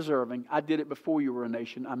 You aren't deserving. I did it before you were a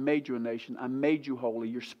nation. I made you a nation. I made you holy.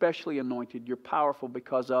 You're specially anointed. You're powerful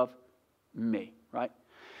because of me, right?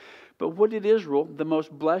 But what did Israel, the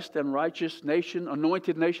most blessed and righteous nation,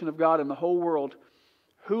 anointed nation of God in the whole world,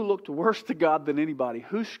 who looked worse to God than anybody?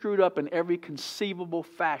 Who screwed up in every conceivable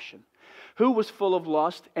fashion? Who was full of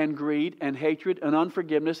lust and greed and hatred and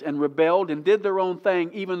unforgiveness and rebelled and did their own thing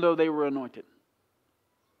even though they were anointed?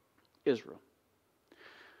 Israel.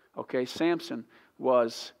 Okay, Samson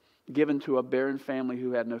was given to a barren family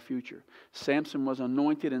who had no future. Samson was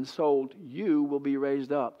anointed and sold. You will be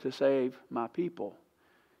raised up to save my people.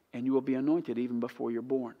 And you will be anointed even before you're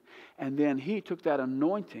born. And then he took that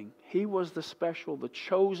anointing. He was the special, the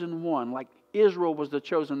chosen one, like Israel was the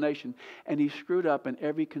chosen nation. And he screwed up in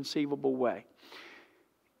every conceivable way.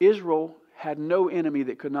 Israel had no enemy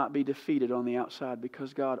that could not be defeated on the outside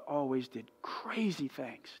because God always did crazy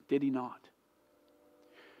things, did He not?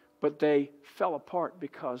 But they fell apart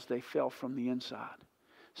because they fell from the inside.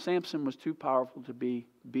 Samson was too powerful to be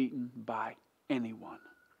beaten by anyone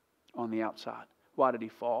on the outside. Why did he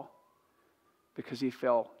fall? Because he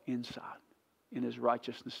fell inside in his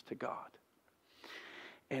righteousness to God.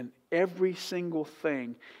 And every single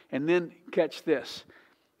thing. And then catch this.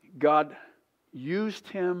 God used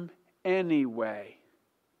him anyway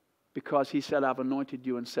because He said, I've anointed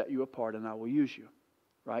you and set you apart and I will use you.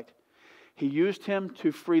 Right? He used him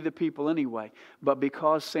to free the people anyway. But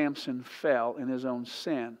because Samson fell in his own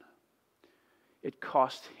sin, it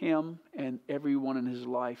cost him and everyone in his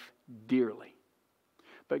life dearly.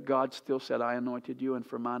 But God still said, I anointed you, and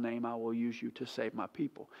for my name I will use you to save my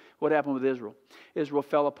people. What happened with Israel? Israel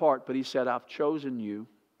fell apart, but He said, I've chosen you.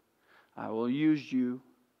 I will use you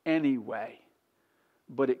anyway.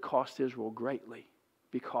 But it cost Israel greatly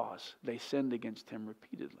because they sinned against Him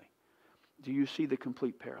repeatedly. Do you see the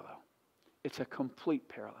complete parallel? It's a complete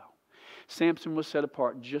parallel. Samson was set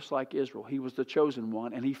apart just like Israel. He was the chosen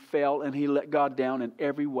one, and he fell and he let God down in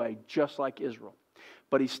every way, just like Israel.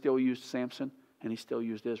 But He still used Samson. And He still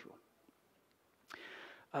used Israel.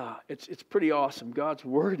 It's pretty awesome. God's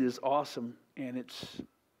Word is awesome. And it's...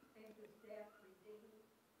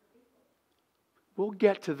 We'll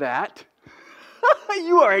get to that.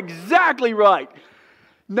 You are exactly right.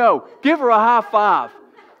 No, give her a high five.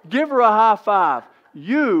 Give her a high five.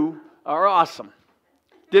 You are awesome.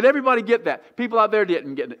 Did everybody get that? People out there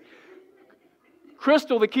didn't get it.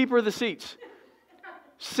 Crystal, the keeper of the seats,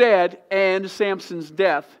 said, and Samson's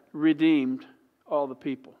death redeemed all the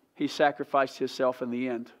people. He sacrificed himself in the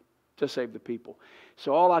end to save the people.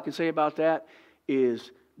 So all I can say about that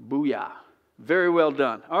is booyah. Very well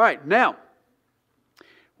done. All right, now,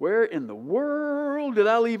 where in the world did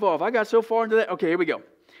I leave off? I got so far into that. Okay, here we go.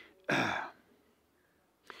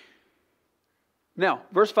 Now,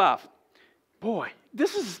 verse 5. Boy,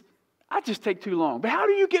 I just take too long. But how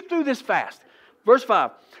do you get through this fast? Verse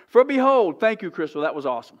 5. For behold, thank you, Crystal, that was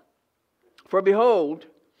awesome. For behold,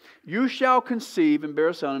 you shall conceive and bear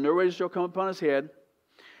a son, and no razor shall come upon his head.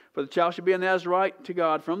 For the child shall be a Nazarite to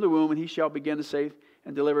God from the womb, and he shall begin to save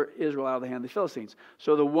and deliver Israel out of the hand of the Philistines.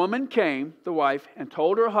 So the woman came, the wife, and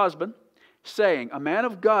told her husband, saying, a man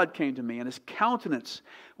of God came to me, and his countenance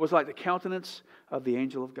was like the countenance of the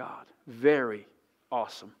angel of God. Very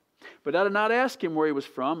awesome. But I did not ask him where he was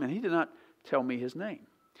from, and he did not tell me his name.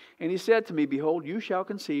 And he said to me, behold, you shall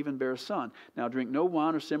conceive and bear a son. Now drink no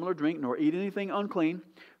wine or similar drink, nor eat anything unclean,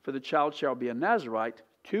 for the child shall be a Nazarite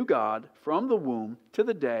to God from the womb to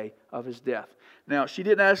the day of his death. Now, she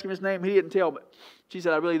didn't ask him his name. He didn't tell, but she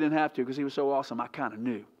said, I really didn't have to because he was so awesome. I kind of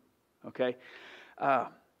knew. Okay?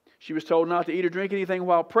 She was told not to eat or drink anything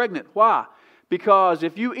while pregnant. Why? Because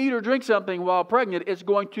if you eat or drink something while pregnant, it's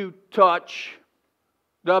going to touch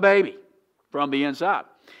the baby from the inside.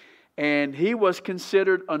 And he was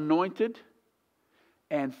considered anointed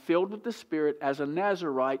and filled with the Spirit as a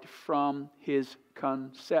Nazarite from his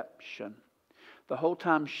conception. The whole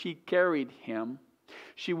time she carried him,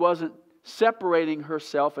 she wasn't separating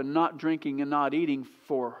herself and not drinking and not eating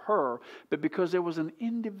for her, but because there was an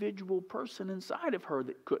individual person inside of her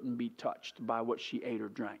that couldn't be touched by what she ate or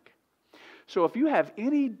drank. So if you have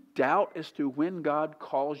any doubt as to when God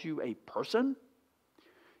calls you a person,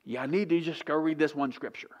 you need to just go read this one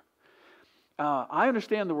scripture. I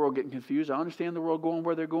understand the world getting confused. I understand the world going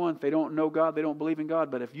where they're going. If they don't know God, they don't believe in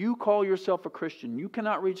God. But if you call yourself a Christian, you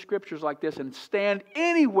cannot read scriptures like this and stand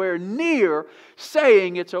anywhere near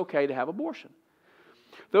saying it's okay to have abortion.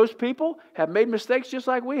 Those people have made mistakes just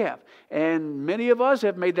like we have. And many of us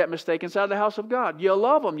have made that mistake inside the house of God. You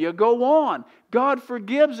love them. You go on. God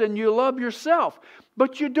forgives and you love yourself.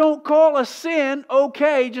 But you don't call a sin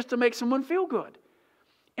okay just to make someone feel good.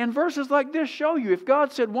 And verses like this show you, if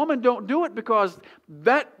God said, woman, don't do it because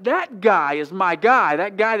that guy is my guy,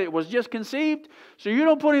 that guy that was just conceived, so you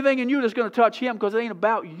don't put anything in you that's going to touch him because it ain't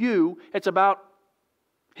about you, it's about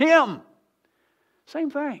him. Same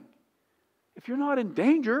thing. If you're not in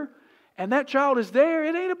danger and that child is there,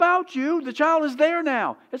 it ain't about you. The child is there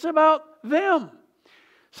now. It's about them.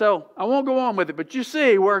 So I won't go on with it, but you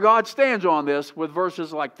see where God stands on this with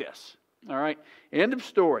verses like this. All right? End of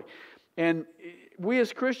story. And we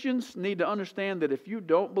as Christians need to understand that if you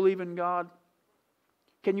don't believe in God,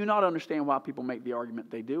 can you not understand why people make the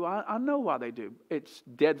argument they do? I know why they do. It's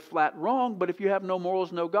dead flat wrong, but if you have no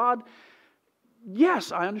morals, no God,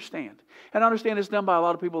 yes, I understand. And I understand it's done by a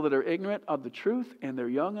lot of people that are ignorant of the truth, and they're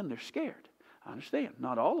young and they're scared. I understand.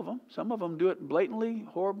 Not all of them. Some of them do it blatantly,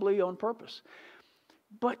 horribly, on purpose.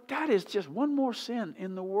 But that is just one more sin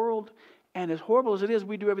in the world. And as horrible as it is,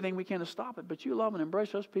 we do everything we can to stop it. But you love and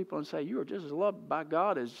embrace those people and say, you are just as loved by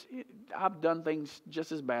God as I've done things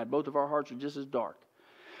just as bad. Both of our hearts are just as dark.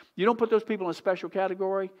 You don't put those people in a special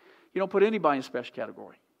category. You don't put anybody in a special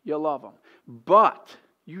category. You love them. But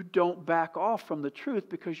you don't back off from the truth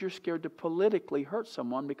because you're scared to politically hurt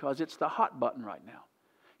someone because it's the hot button right now.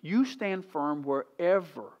 You stand firm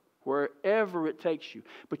wherever it takes you.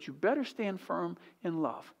 But you better stand firm in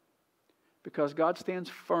love. Because God stands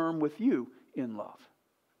firm with you in love.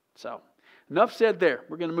 So, enough said there.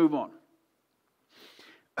 We're going to move on.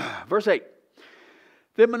 Verse 8.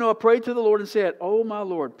 Then Manoah prayed to the Lord and said, O my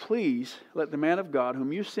Lord, please let the man of God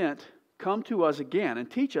whom you sent come to us again and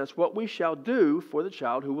teach us what we shall do for the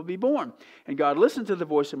child who will be born. And God listened to the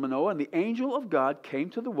voice of Manoah, and the angel of God came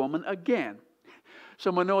to the woman again.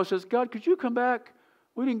 So Manoah says, God, could you come back?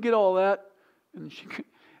 We didn't get all that. And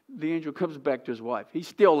the angel comes back to his wife. He's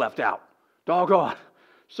still left out. Doggone.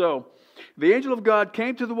 So the angel of God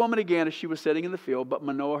came to the woman again as she was sitting in the field, but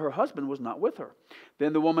Manoah, her husband, was not with her.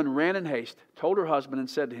 Then the woman ran in haste, told her husband, and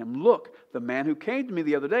said to him, Look, the man who came to me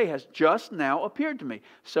the other day has just now appeared to me.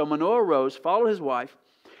 So Manoah arose, followed his wife.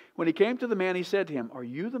 When he came to the man, he said to him, Are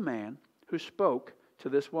you the man who spoke to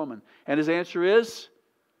this woman? And his answer is,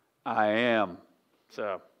 I am.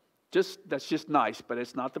 So that's just nice, but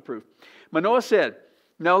it's not the proof. Manoah said,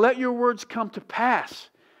 Now let your words come to pass.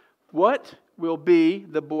 What will be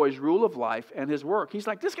the boy's rule of life and his work? He's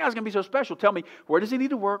like, this guy's going to be so special. Tell me, where does he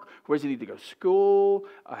need to work? Where does he need to go to school?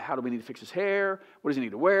 How do we need to fix his hair? What does he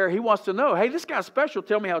need to wear? He wants to know, hey, this guy's special.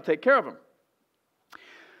 Tell me how to take care of him.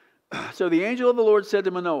 So the angel of the Lord said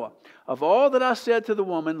to Manoah, Of all that I said to the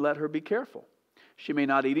woman, let her be careful. She may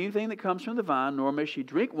not eat anything that comes from the vine, nor may she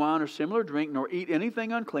drink wine or similar drink, nor eat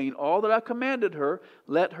anything unclean. All that I commanded her,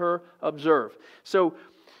 let her observe. So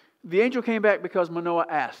the angel came back because Manoah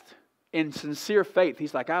asked. In sincere faith,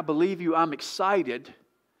 he's like, I believe you, I'm excited.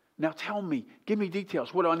 Now tell me, give me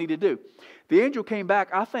details. What do I need to do? The angel came back,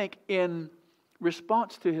 I think, in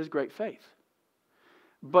response to his great faith.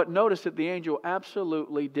 But notice that the angel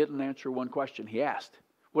absolutely didn't answer one question he asked.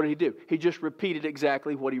 What did he do? He just repeated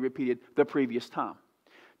exactly what he repeated the previous time.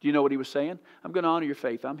 Do you know what he was saying? I'm going to honor your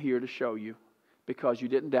faith. I'm here to show you because you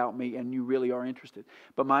didn't doubt me and you really are interested.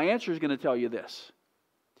 But my answer is going to tell you this.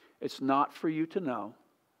 It's not for you to know.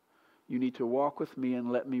 You need to walk with me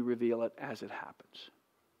and let me reveal it as it happens.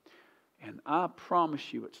 And I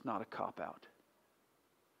promise you it's not a cop-out.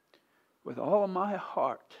 With all of my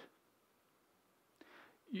heart,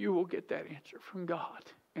 you will get that answer from God.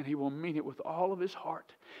 And He will mean it with all of His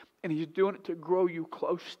heart. And He's doing it to grow you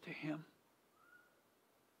close to Him.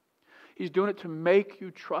 He's doing it to make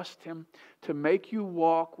you trust Him, to make you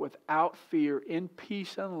walk without fear, in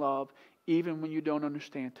peace and love, even when you don't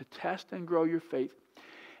understand, to test and grow your faith.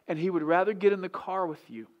 And He would rather get in the car with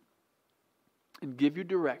you and give you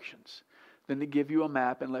directions than to give you a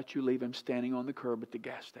map and let you leave Him standing on the curb at the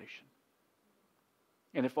gas station.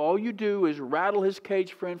 And if all you do is rattle His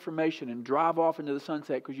cage for information and drive off into the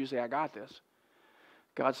sunset because you say, I got this,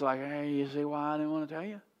 God's like, hey, you see why I didn't want to tell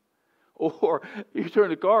you? Or you turn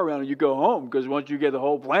the car around and you go home because once you get the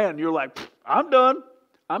whole plan, you're like, I'm done.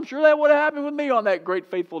 I'm sure that would have happened with me on that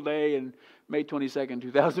great faithful day in May 22nd,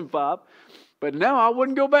 2005. But now I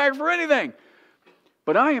wouldn't go back for anything.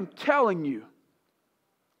 But I am telling you,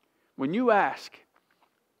 when you ask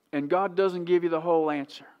and God doesn't give you the whole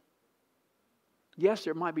answer, yes,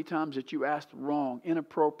 there might be times that you asked wrong,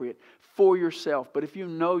 inappropriate, for yourself. But if you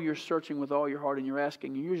know you're searching with all your heart and you're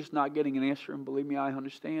asking and you're just not getting an answer, and believe me, I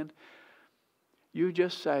understand, you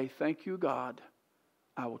just say, thank you, God.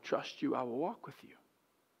 I will trust you. I will walk with you.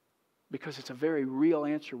 Because it's a very real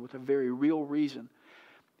answer with a very real reason.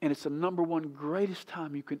 And it's the number one greatest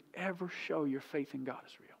time you can ever show your faith in God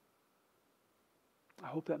is real. I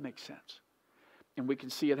hope that makes sense. And we can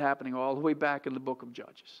see it happening all the way back in the book of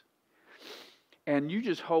Judges. And you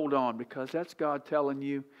just hold on because that's God telling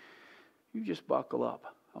you, you just buckle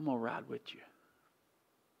up. I'm going to ride with you.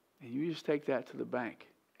 And you just take that to the bank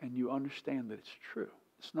and you understand that it's true.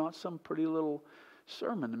 It's not some pretty little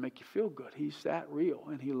sermon to make you feel good. He's that real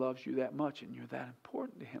and He loves you that much and you're that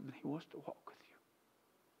important to Him and He wants to walk with you.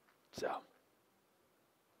 So,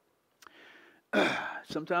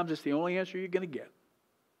 sometimes it's the only answer you're going to get.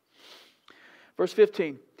 Verse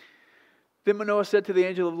 15. Then Manoah said to the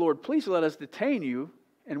angel of the Lord, please let us detain you,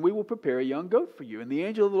 and we will prepare a young goat for you. And the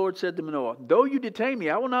angel of the Lord said to Manoah, though you detain me,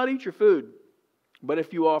 I will not eat your food. But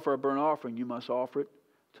if you offer a burnt offering, you must offer it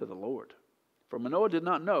to the Lord. For Manoah did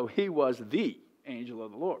not know he was the angel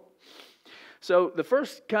of the Lord. So the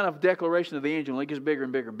first kind of declaration of the angel, it gets bigger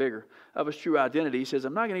and bigger and bigger, of his true identity. He says,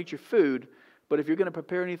 I'm not going to eat your food, but if you're going to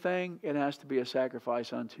prepare anything, it has to be a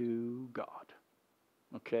sacrifice unto God.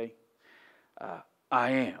 Okay? I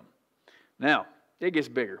am. Now, it gets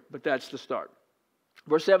bigger, but that's the start.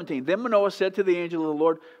 Verse 17, then Manoah said to the angel of the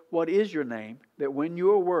Lord, what is your name, that when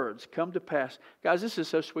your words come to pass... Guys, this is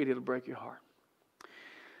so sweet, it'll break your heart.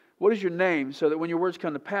 What is your name, so that when your words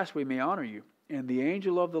come to pass, we may honor you? And the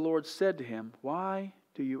angel of the Lord said to him, why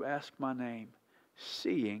do you ask my name,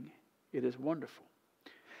 seeing it is wonderful?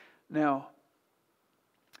 Now,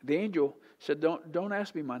 the angel said, don't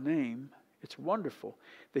ask me my name, it's wonderful.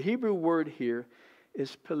 The Hebrew word here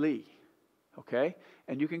is peli. Okay?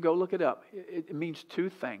 And you can go look it up. It means two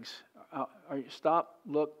things. Stop,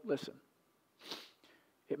 look, listen.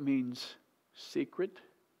 It means secret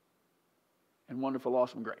and wonderful,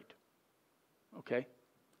 awesome, great. Okay?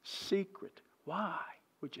 Secret. Why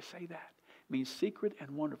would you say that? It means secret and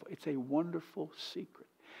wonderful. It's a wonderful secret.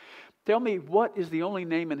 Tell me, what is the only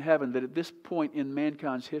name in heaven that at this point in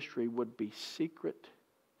mankind's history would be secret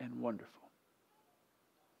and wonderful?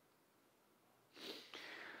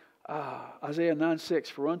 Isaiah 9:6,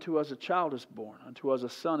 for unto us a child is born, unto us a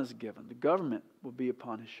son is given. The government will be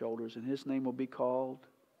upon his shoulders, and his name will be called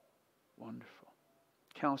Wonderful.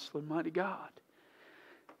 Counselor, Mighty God,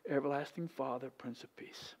 Everlasting Father, Prince of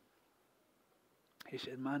Peace. He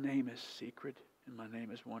said, my name is secret and my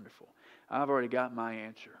name is wonderful. I've already got my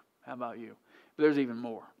answer. How about you? But there's even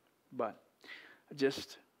more. But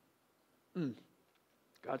just,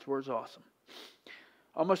 God's word's awesome.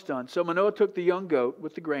 Almost done. So Manoah took the young goat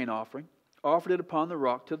with the grain offering, offered it upon the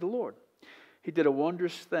rock to the Lord. He did a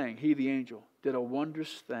wondrous thing. He, the angel, did a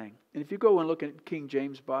wondrous thing. And if you go and look at King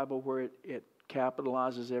James Bible where it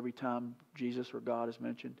capitalizes every time Jesus or God is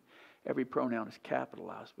mentioned, every pronoun is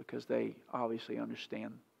capitalized because they obviously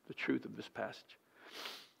understand the truth of this passage.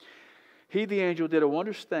 He, the angel, did a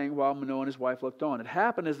wondrous thing while Manoah and his wife looked on. It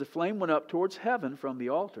happened as the flame went up towards heaven from the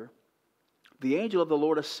altar. The angel of the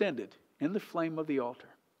Lord ascended in the flame of the altar.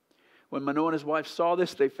 When Manoah and his wife saw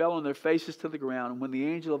this, they fell on their faces to the ground. And when the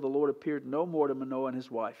angel of the Lord appeared no more to Manoah and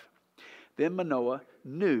his wife, then Manoah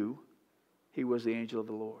knew he was the angel of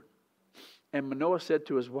the Lord. And Manoah said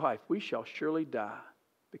to his wife, we shall surely die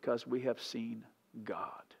because we have seen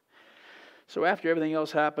God. So after everything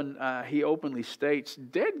else happened, he openly states,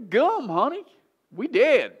 dead gum, honey. We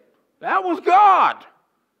did. That was God.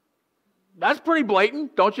 That's pretty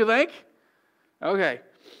blatant, don't you think? Okay.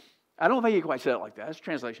 I don't think he quite said it like that. That's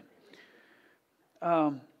translation.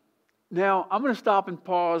 Now, I'm going to stop and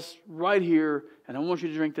pause right here, and I want you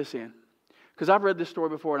to drink this in. Because I've read this story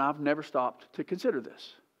before, and I've never stopped to consider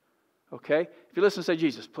this. Okay? If you listen, say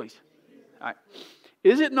Jesus, please. All right.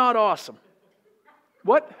 Is it not awesome?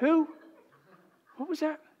 What? Who? What was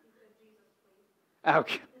that?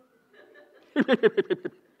 Okay.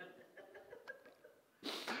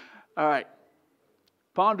 All right.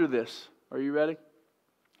 Ponder this. Are you ready?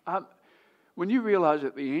 When you realize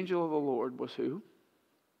that the angel of the Lord was who?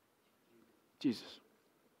 Jesus.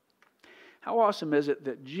 How awesome is it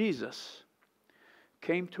that Jesus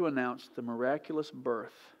came to announce the miraculous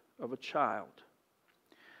birth of a child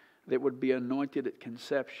that would be anointed at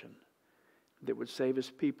conception, that would save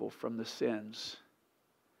his people from the sins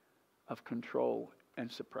of control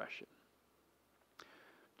and suppression.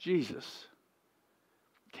 Jesus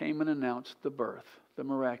came and announced the birth, the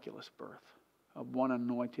miraculous birth of one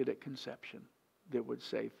anointed at conception that would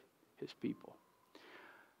save his people.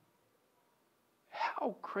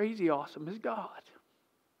 How crazy awesome is God?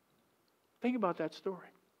 Think about that story.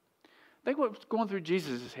 Think what's going through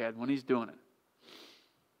Jesus' head when he's doing it.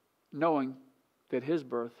 Knowing that his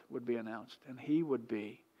birth would be announced and he would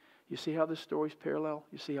be. You see how this story's parallel?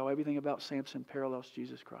 You see how everything about Samson parallels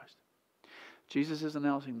Jesus Christ? Jesus is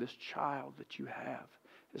announcing this child that you have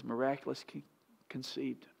is miraculously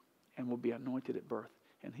conceived and will be anointed at birth,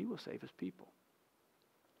 and he will save his people.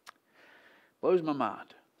 Blows my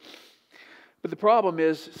mind. But the problem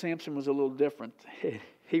is, Samson was a little different.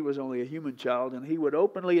 He was only a human child, and he would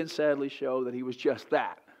openly and sadly show that he was just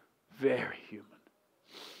that, very human.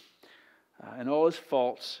 And all his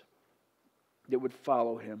faults that would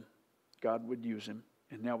follow him, God would use him.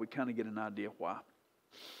 And now we kind of get an idea why.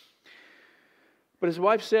 But his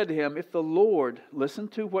wife said to him, if the Lord, listen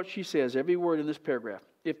to what she says, every word in this paragraph.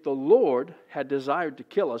 If the Lord had desired to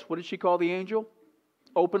kill us, what did she call the angel?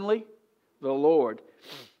 Openly? The Lord.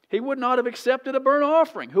 He would not have accepted a burnt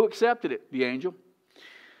offering. Who accepted it? The angel.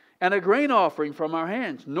 And a grain offering from our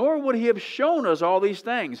hands. Nor would he have shown us all these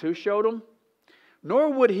things. Who showed them?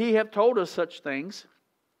 Nor would he have told us such things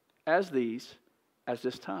as these, as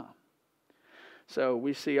this time. So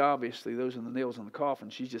we see, obviously, those are the nails in the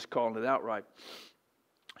coffin. She's just calling it outright.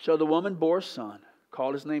 So the woman bore a son,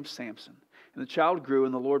 called his name Samson. And the child grew,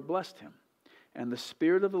 and the Lord blessed him. And the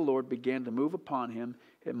Spirit of the Lord began to move upon him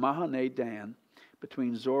at Mahaneh Dan,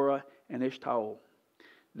 between Zorah and Eshtaol.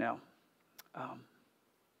 Now,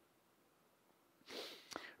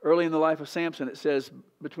 early in the life of Samson, it says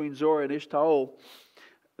between Zorah and Eshtaol,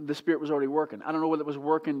 the Spirit was already working. I don't know whether it was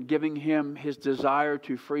working, giving him his desire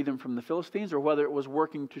to free them from the Philistines, or whether it was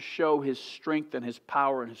working to show his strength and his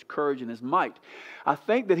power and his courage and his might. I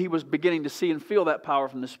think that he was beginning to see and feel that power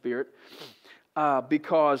from the Spirit,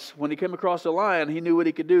 because when he came across a lion, he knew what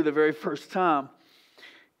he could do the very first time.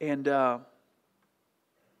 And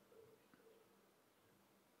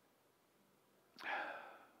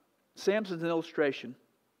Samson's an illustration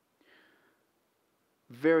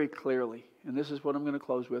very clearly, and this is what I'm going to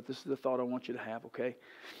close with. This is the thought I want you to have, okay?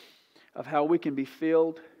 Of how we can be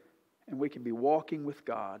filled and we can be walking with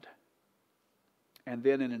God, and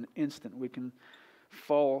then in an instant we can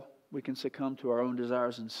fall, we can succumb to our own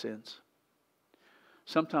desires and sins.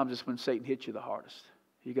 Sometimes it's when Satan hits you the hardest.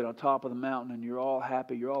 You get on top of the mountain and you're all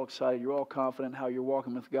happy, you're all excited, you're all confident how you're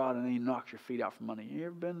walking with God, and then he knocks your feet out from under you. You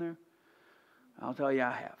ever been there? I'll tell you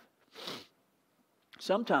I have.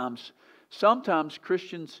 Sometimes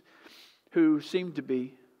Christians who seem to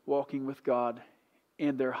be walking with God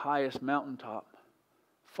in their highest mountaintop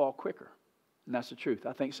fall quicker. And that's the truth.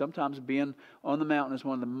 I think sometimes being on the mountain is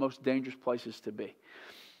one of the most dangerous places to be.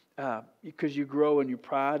 Because you grow in your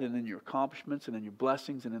pride and in your accomplishments and in your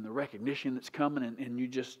blessings and in the recognition that's coming, and you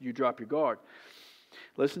drop your guard.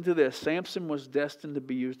 Listen to this. Samson was destined to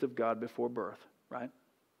be used of God before birth, right?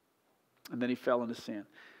 And then he fell into sin.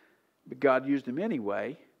 But God used him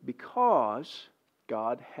anyway because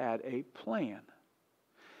God had a plan.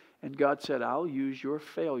 And God said, I'll use your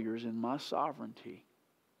failures in my sovereignty,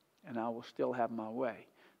 and I will still have my way.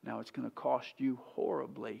 Now it's going to cost you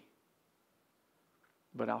horribly,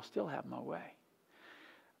 but I'll still have my way.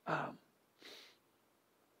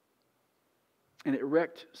 And it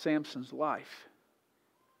wrecked Samson's life.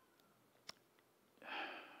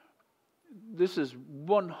 this is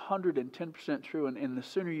 110% true, and the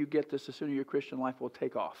sooner you get this, the sooner your Christian life will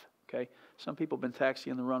take off. Okay? Some people have been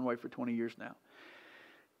taxiing the runway for 20 years now.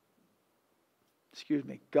 Excuse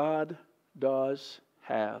me. God does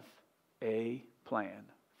have a plan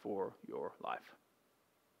for your life.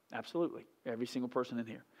 Absolutely. Every single person in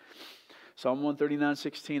here. Psalm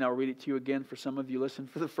 139:16, I'll read it to you again for some of you listening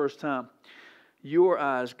for the first time. Your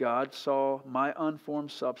eyes, God, saw my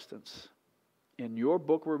unformed substance. In your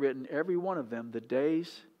book were written, every one of them, the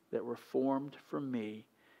days that were formed for me,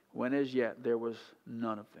 when as yet there was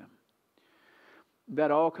none of them. That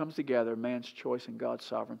all comes together, man's choice and God's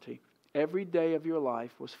sovereignty. Every day of your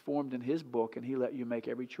life was formed in His book, and He let you make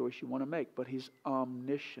every choice you want to make. But He's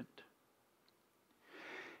omniscient.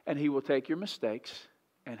 And He will take your mistakes,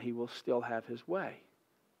 and He will still have His way.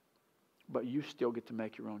 But you still get to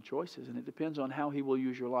make your own choices. And it depends on how He will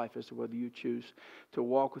use your life as to whether you choose to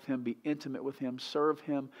walk with Him, be intimate with Him, serve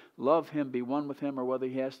Him, love Him, be one with Him, or whether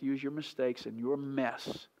He has to use your mistakes and your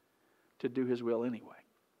mess to do His will anyway.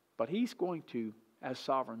 But He's going to, as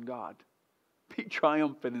sovereign God, be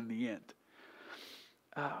triumphant in the end.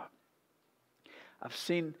 I've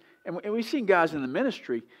seen, and we've seen guys in the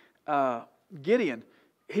ministry. Gideon,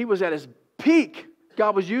 he was at his peak.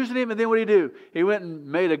 God was using him, and then what did he do? He went and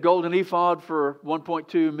made a golden ephod for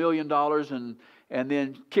 $1.2 million and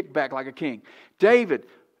then kicked back like a king. David,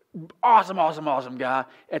 awesome guy.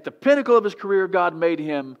 At the pinnacle of his career, God made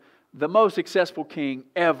him the most successful king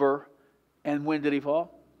ever. And when did he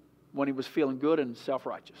fall? When he was feeling good and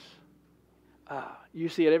self-righteous. You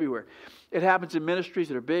see it everywhere. It happens in ministries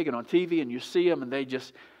that are big and on TV, and you see them, and they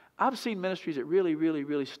just... I've seen ministries that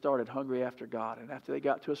really started hungry after God. And after they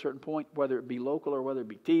got to a certain point, whether it be local or whether it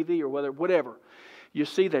be TV or whatever, you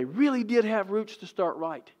see they really did have roots to start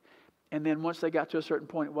right. And then once they got to a certain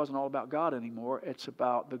point, it wasn't all about God anymore. It's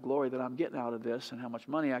about the glory that I'm getting out of this and how much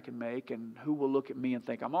money I can make and who will look at me and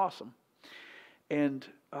think I'm awesome. And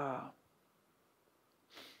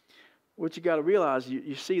what you got to realize,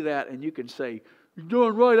 you see that and you can say, you're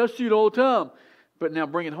doing right, I see it all the time. But now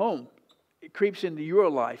bring it home. It creeps into your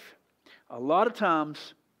life. A lot of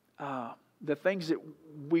times, the things that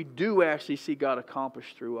we do actually see God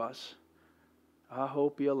accomplish through us, I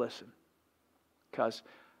hope you'll listen. Because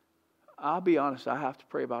I'll be honest, I have to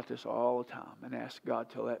pray about this all the time and ask God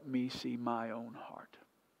to let me see my own heart.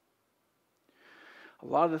 A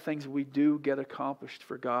lot of the things we do get accomplished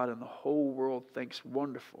for God and the whole world thinks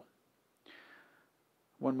wonderful.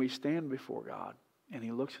 When we stand before God, and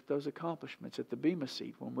He looks at those accomplishments at the Bema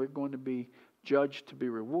seat when we're going to be judged to be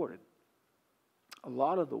rewarded. A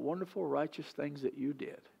lot of the wonderful, righteous things that you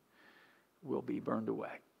did will be burned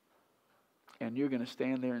away. And you're going to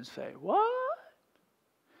stand there and say, what?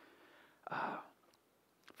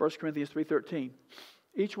 1 Corinthians 3:13.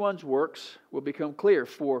 Each one's works will become clear,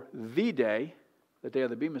 for the day of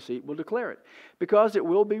the Bema seat, will declare it. Because it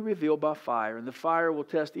will be revealed by fire, and the fire will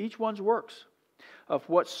test each one's works of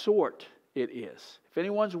what sort it is. If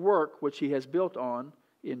anyone's work which he has built on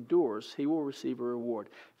endures, he will receive a reward.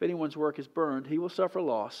 If anyone's work is burned, he will suffer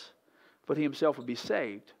loss, but he himself will be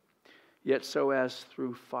saved, yet so as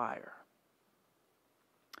through fire.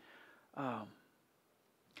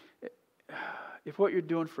 If what you're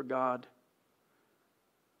doing for God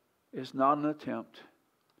is not an attempt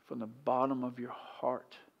from the bottom of your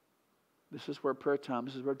heart, this is where prayer time,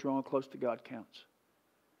 this is where drawing close to God counts.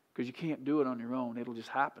 Because you can't do it on your own. It'll just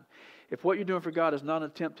happen. If what you're doing for God is not an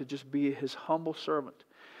attempt to just be His humble servant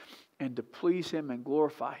and to please Him and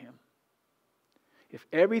glorify Him. If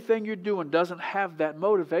everything you're doing doesn't have that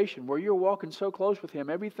motivation where you're walking so close with Him,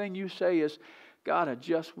 everything you say is, God, I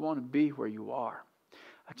just want to be where you are.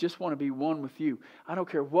 I just want to be one with you. I don't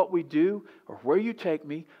care what we do or where you take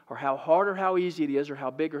me or how hard or how easy it is or how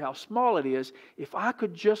big or how small it is. If I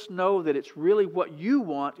could just know that it's really what you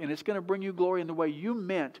want and it's going to bring you glory in the way you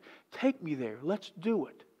meant, take me there. Let's do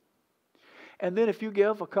it. And then if you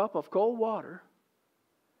give a cup of cold water,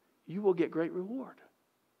 you will get great reward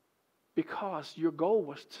because your goal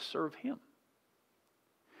was to serve Him.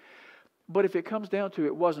 But if it comes down to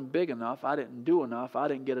it wasn't big enough, I didn't do enough, I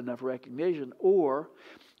didn't get enough recognition, or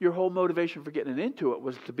your whole motivation for getting into it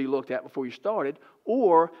was to be looked at before you started,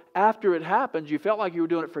 or after it happened, you felt like you were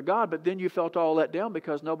doing it for God, but then you felt all let down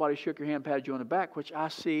because nobody shook your hand, patted you on the back, which I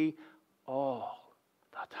see all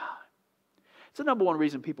the time. It's the number one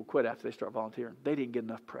reason people quit after they start volunteering. They didn't get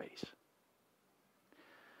enough praise.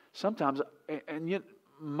 Sometimes, and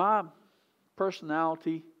my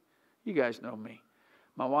personality, you guys know me.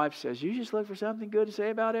 My wife says, you just look for something good to say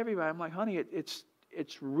about everybody. I'm like, honey, it's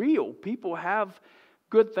real. People have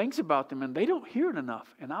good things about them, and they don't hear it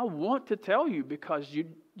enough. And I want to tell you because you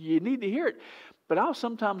need to hear it. But I'll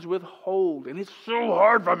sometimes withhold, and it's so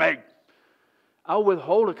hard for me. I'll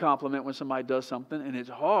withhold a compliment when somebody does something, and it's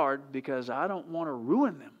hard because I don't want to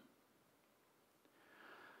ruin them.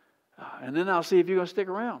 And then I'll see if you're going to stick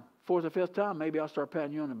around. Fourth or fifth time, maybe I'll start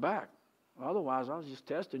patting you on the back. Otherwise, I was just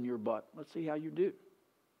testing your butt. Let's see how you do.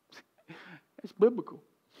 It's biblical.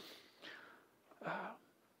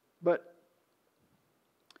 But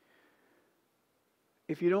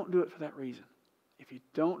if you don't do it for that reason, if you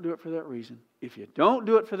don't do it for that reason,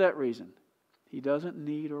 He doesn't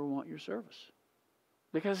need or want your service.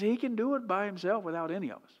 Because He can do it by Himself without any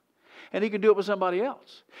of us. And He can do it with somebody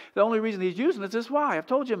else. The only reason He's using it is why. I've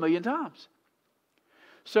told you 1,000,000 times.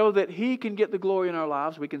 So that He can get the glory in our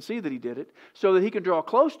lives. We can see that He did it. So that He can draw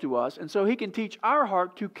close to us. And so He can teach our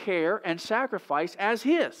heart to care and sacrifice as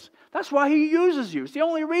His. That's why He uses you. It's the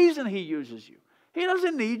only reason He uses you. He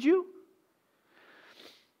doesn't need you.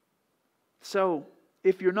 So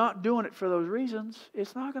if you're not doing it for those reasons,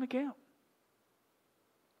 it's not going to count.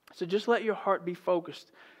 So just let your heart be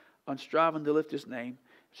focused on striving to lift His name,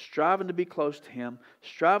 striving to be close to Him,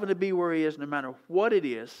 striving to be where He is no matter what it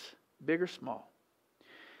is, big or small.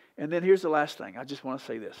 And then here's the last thing. I just want to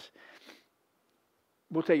say this.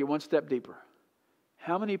 We'll take it one step deeper.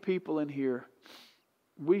 How many people in here,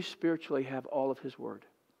 we spiritually have all of His Word?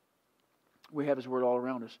 We have His Word all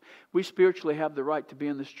around us. We spiritually have the right to be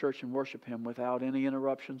in this church and worship Him without any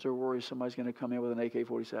interruptions or worries somebody's going to come in with an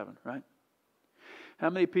AK-47, right? How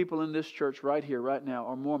many people in this church right here, right now,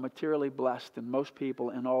 are more materially blessed than most people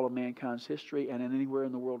in all of mankind's history and in anywhere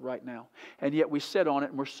in the world right now? And yet we sit on it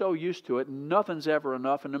and we're so used to it, and nothing's ever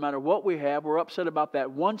enough, and no matter what we have, we're upset about that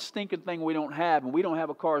one stinking thing we don't have, and we don't have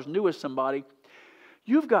a car as new as somebody.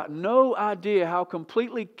 You've got no idea how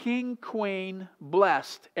completely king, queen,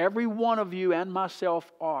 blessed every one of you and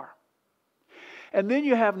myself are. And then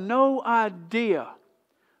you have no idea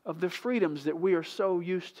of the freedoms that we are so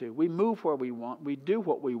used to. We move where we want. We do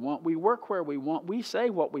what we want. We work where we want. We say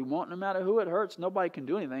what we want. No matter who it hurts, nobody can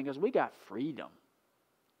do anything because we got freedom.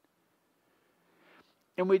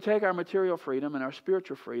 And we take our material freedom and our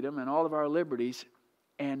spiritual freedom and all of our liberties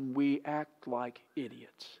and we act like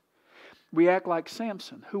idiots. We act like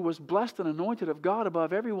Samson, who was blessed and anointed of God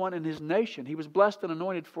above everyone in his nation. He was blessed and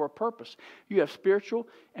anointed for a purpose. You have spiritual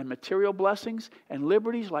and material blessings and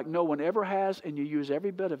liberties like no one ever has, and you use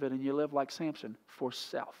every bit of it, and you live like Samson for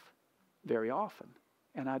self very often.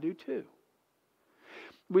 And I do too.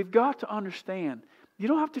 We've got to understand, you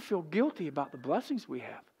don't have to feel guilty about the blessings we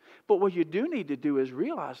have. But what you do need to do is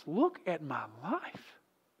realize, look at my life.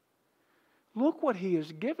 Look what He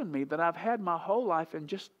has given me that I've had my whole life and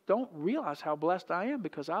just don't realize how blessed I am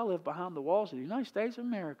because I live behind the walls of the United States of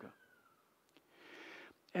America.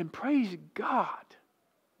 And praise God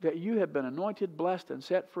that you have been anointed, blessed, and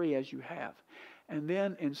set free as you have. And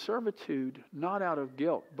then in servitude, not out of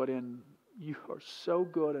guilt, but in you are so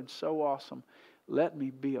good and so awesome, let me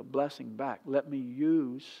be a blessing back. Let me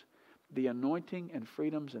use the anointing and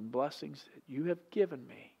freedoms and blessings that you have given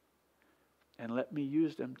me. And let me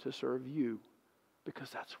use them to serve you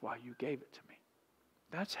because that's why you gave it to me.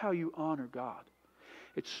 That's how you honor God.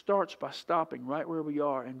 It starts by stopping right where we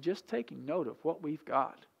are and just taking note of what we've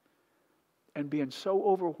got. And being so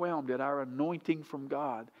overwhelmed at our anointing from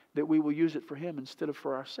God that we will use it for Him instead of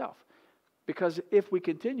for ourselves. Because if we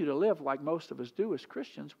continue to live like most of us do as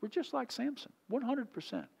Christians, we're just like Samson,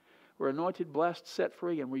 100%. We're anointed, blessed, set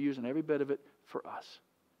free, and we're using every bit of it for us.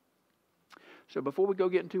 So before we go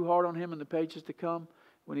getting too hard on Him in the pages to come,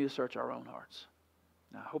 we need to search our own hearts.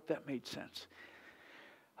 Now, I hope that made sense.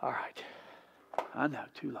 All right. I know,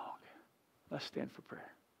 too long. Let's stand for prayer.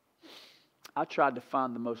 I tried to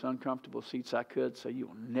find the most uncomfortable seats I could so you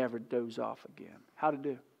will never doze off again. How'd it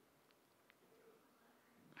do?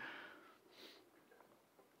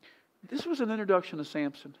 This was an introduction to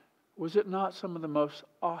Samson. Was it not some of the most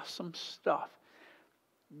awesome stuff?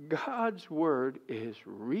 God's Word is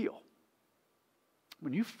real.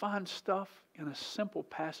 When you find stuff in a simple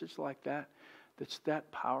passage like that, that's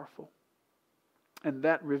that powerful, and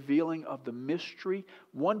that revealing of the mystery,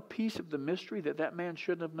 one piece of the mystery that man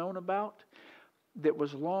shouldn't have known about, that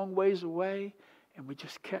was long ways away, and we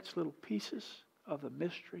just catch little pieces of the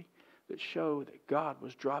mystery that show that God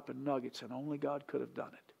was dropping nuggets, and only God could have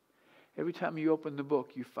done it. Every time you open the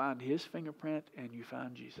book, you find His fingerprint, and you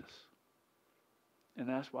find Jesus. And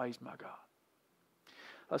that's why He's my God.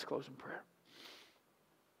 Let's close in prayer.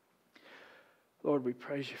 Lord, we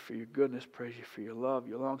praise You for Your goodness, praise You for Your love,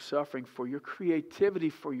 Your long-suffering, for Your creativity,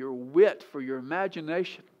 for Your wit, for Your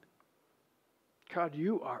imagination. God,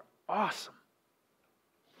 You are awesome.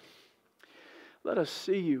 Let us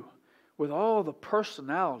see you with all the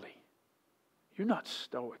personality. You're not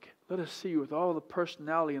stoic. Let us see you with all the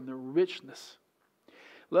personality and the richness.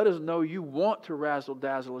 Let us know you want to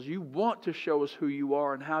razzle-dazzle us. You want to show us who you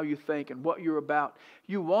are and how you think and what you're about.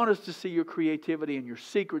 You want us to see your creativity and your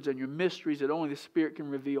secrets and your mysteries that only the Spirit can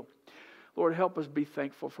reveal. Lord, help us be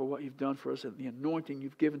thankful for what you've done for us and the anointing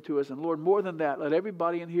you've given to us. And Lord, more than that, let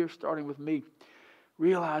everybody in here, starting with me,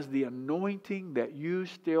 realize the anointing that you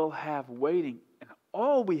still have waiting. And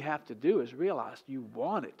all we have to do is realize you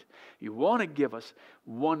want it. You want to give us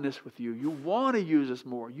oneness with you. You want to use us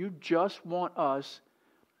more. You just want us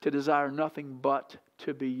to desire nothing but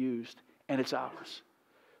to be used. And it's ours.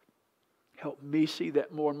 Help me see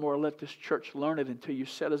that more and more. Let this church learn it until you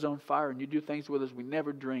set us on fire and you do things with us we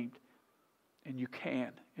never dreamed. And you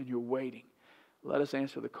can, and you're waiting. Let us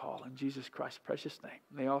answer the call in Jesus Christ's precious name.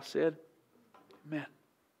 And they all said, amen.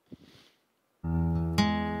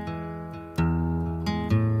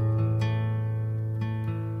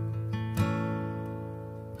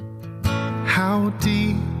 How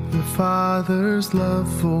deep the Father's love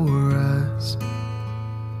for us,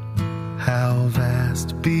 how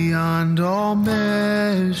vast beyond all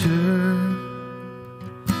measure,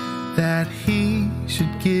 that He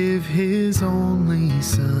should give His only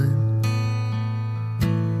Son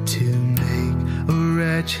to make a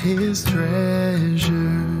wretch His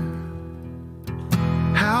treasure.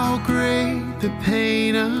 How great the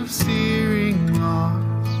pain of searing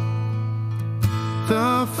loss,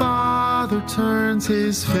 the Father turns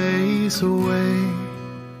His face away,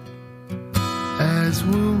 as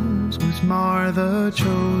wounds which mar the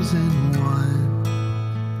chosen one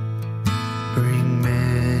bring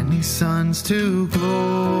many sons to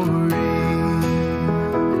glory.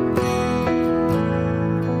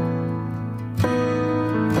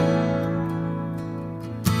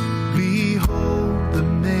 Behold the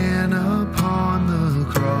man upon the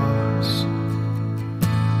cross,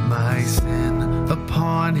 my sin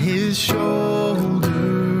upon His shoulders.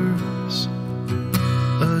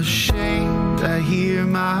 Ashamed, I hear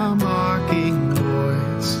my mocking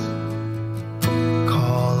voice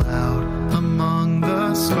call out among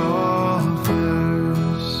the scoffers.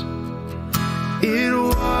 It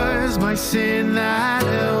was my sin that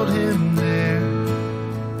held Him there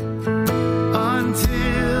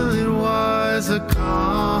until it was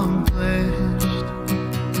accomplished.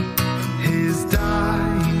 His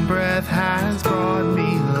dying breath has brought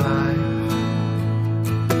me life.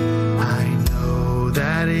 I know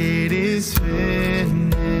that it is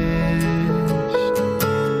finished.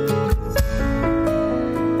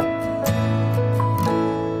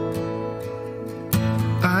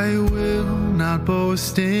 I will not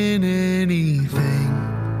boast in anything,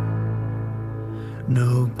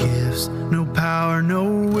 no gifts, no power, no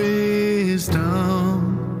wisdom,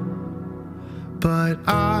 but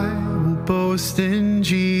I will boast in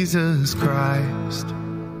Jesus Christ,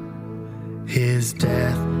 His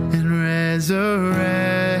death and resurrection.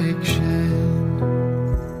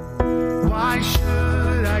 Why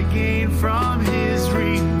should I gain from His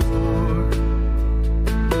reward?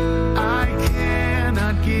 I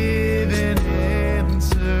cannot give an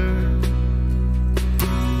answer,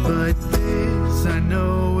 but this I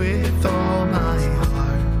know with all my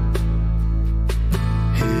heart: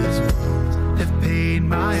 His wounds have paid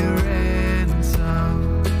my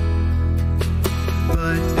ransom.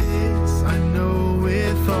 But this I know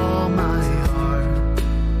with all my heart: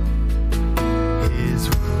 His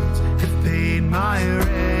wounds have paid my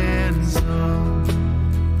ransom.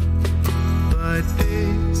 But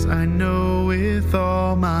this I know with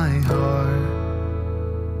all my heart: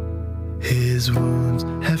 His wounds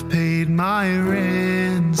have paid my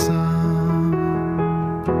ransom.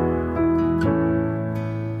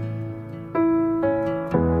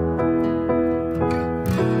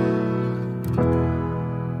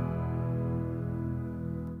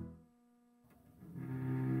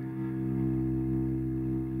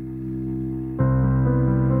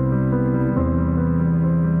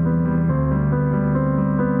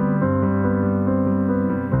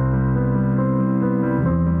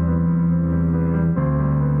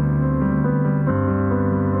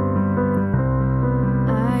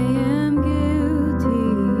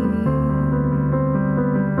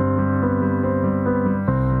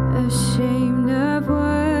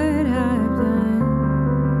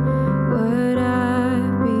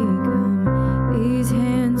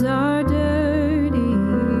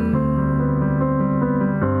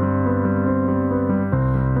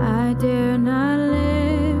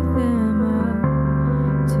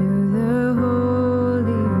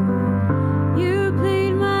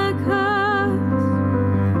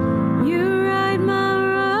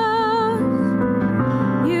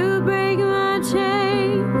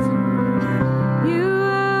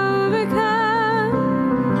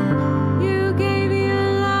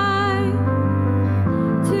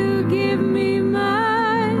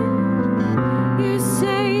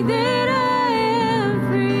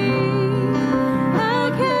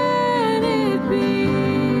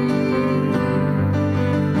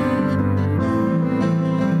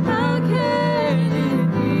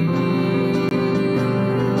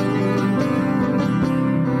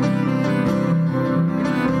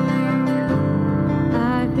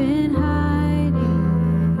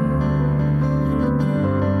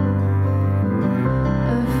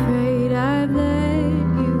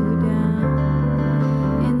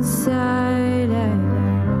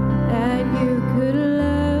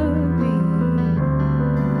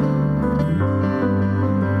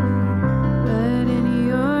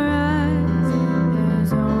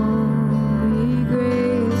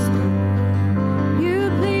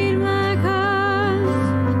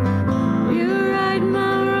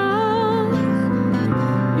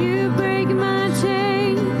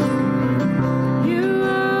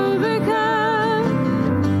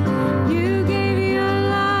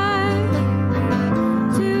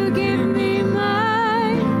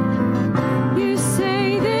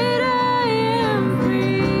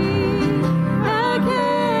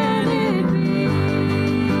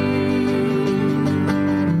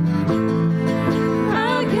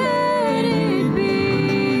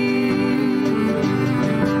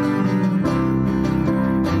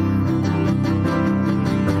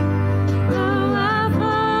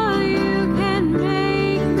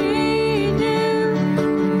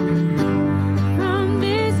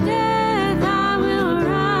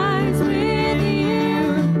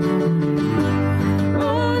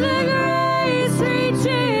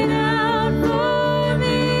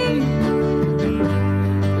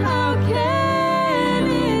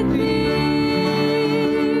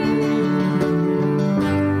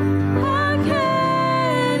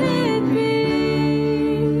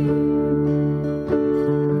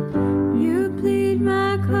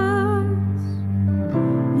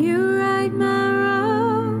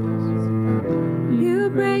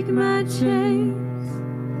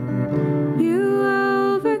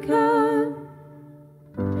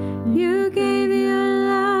 You gave your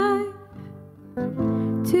life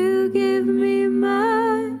to give me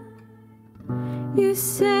mine. You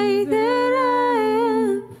say that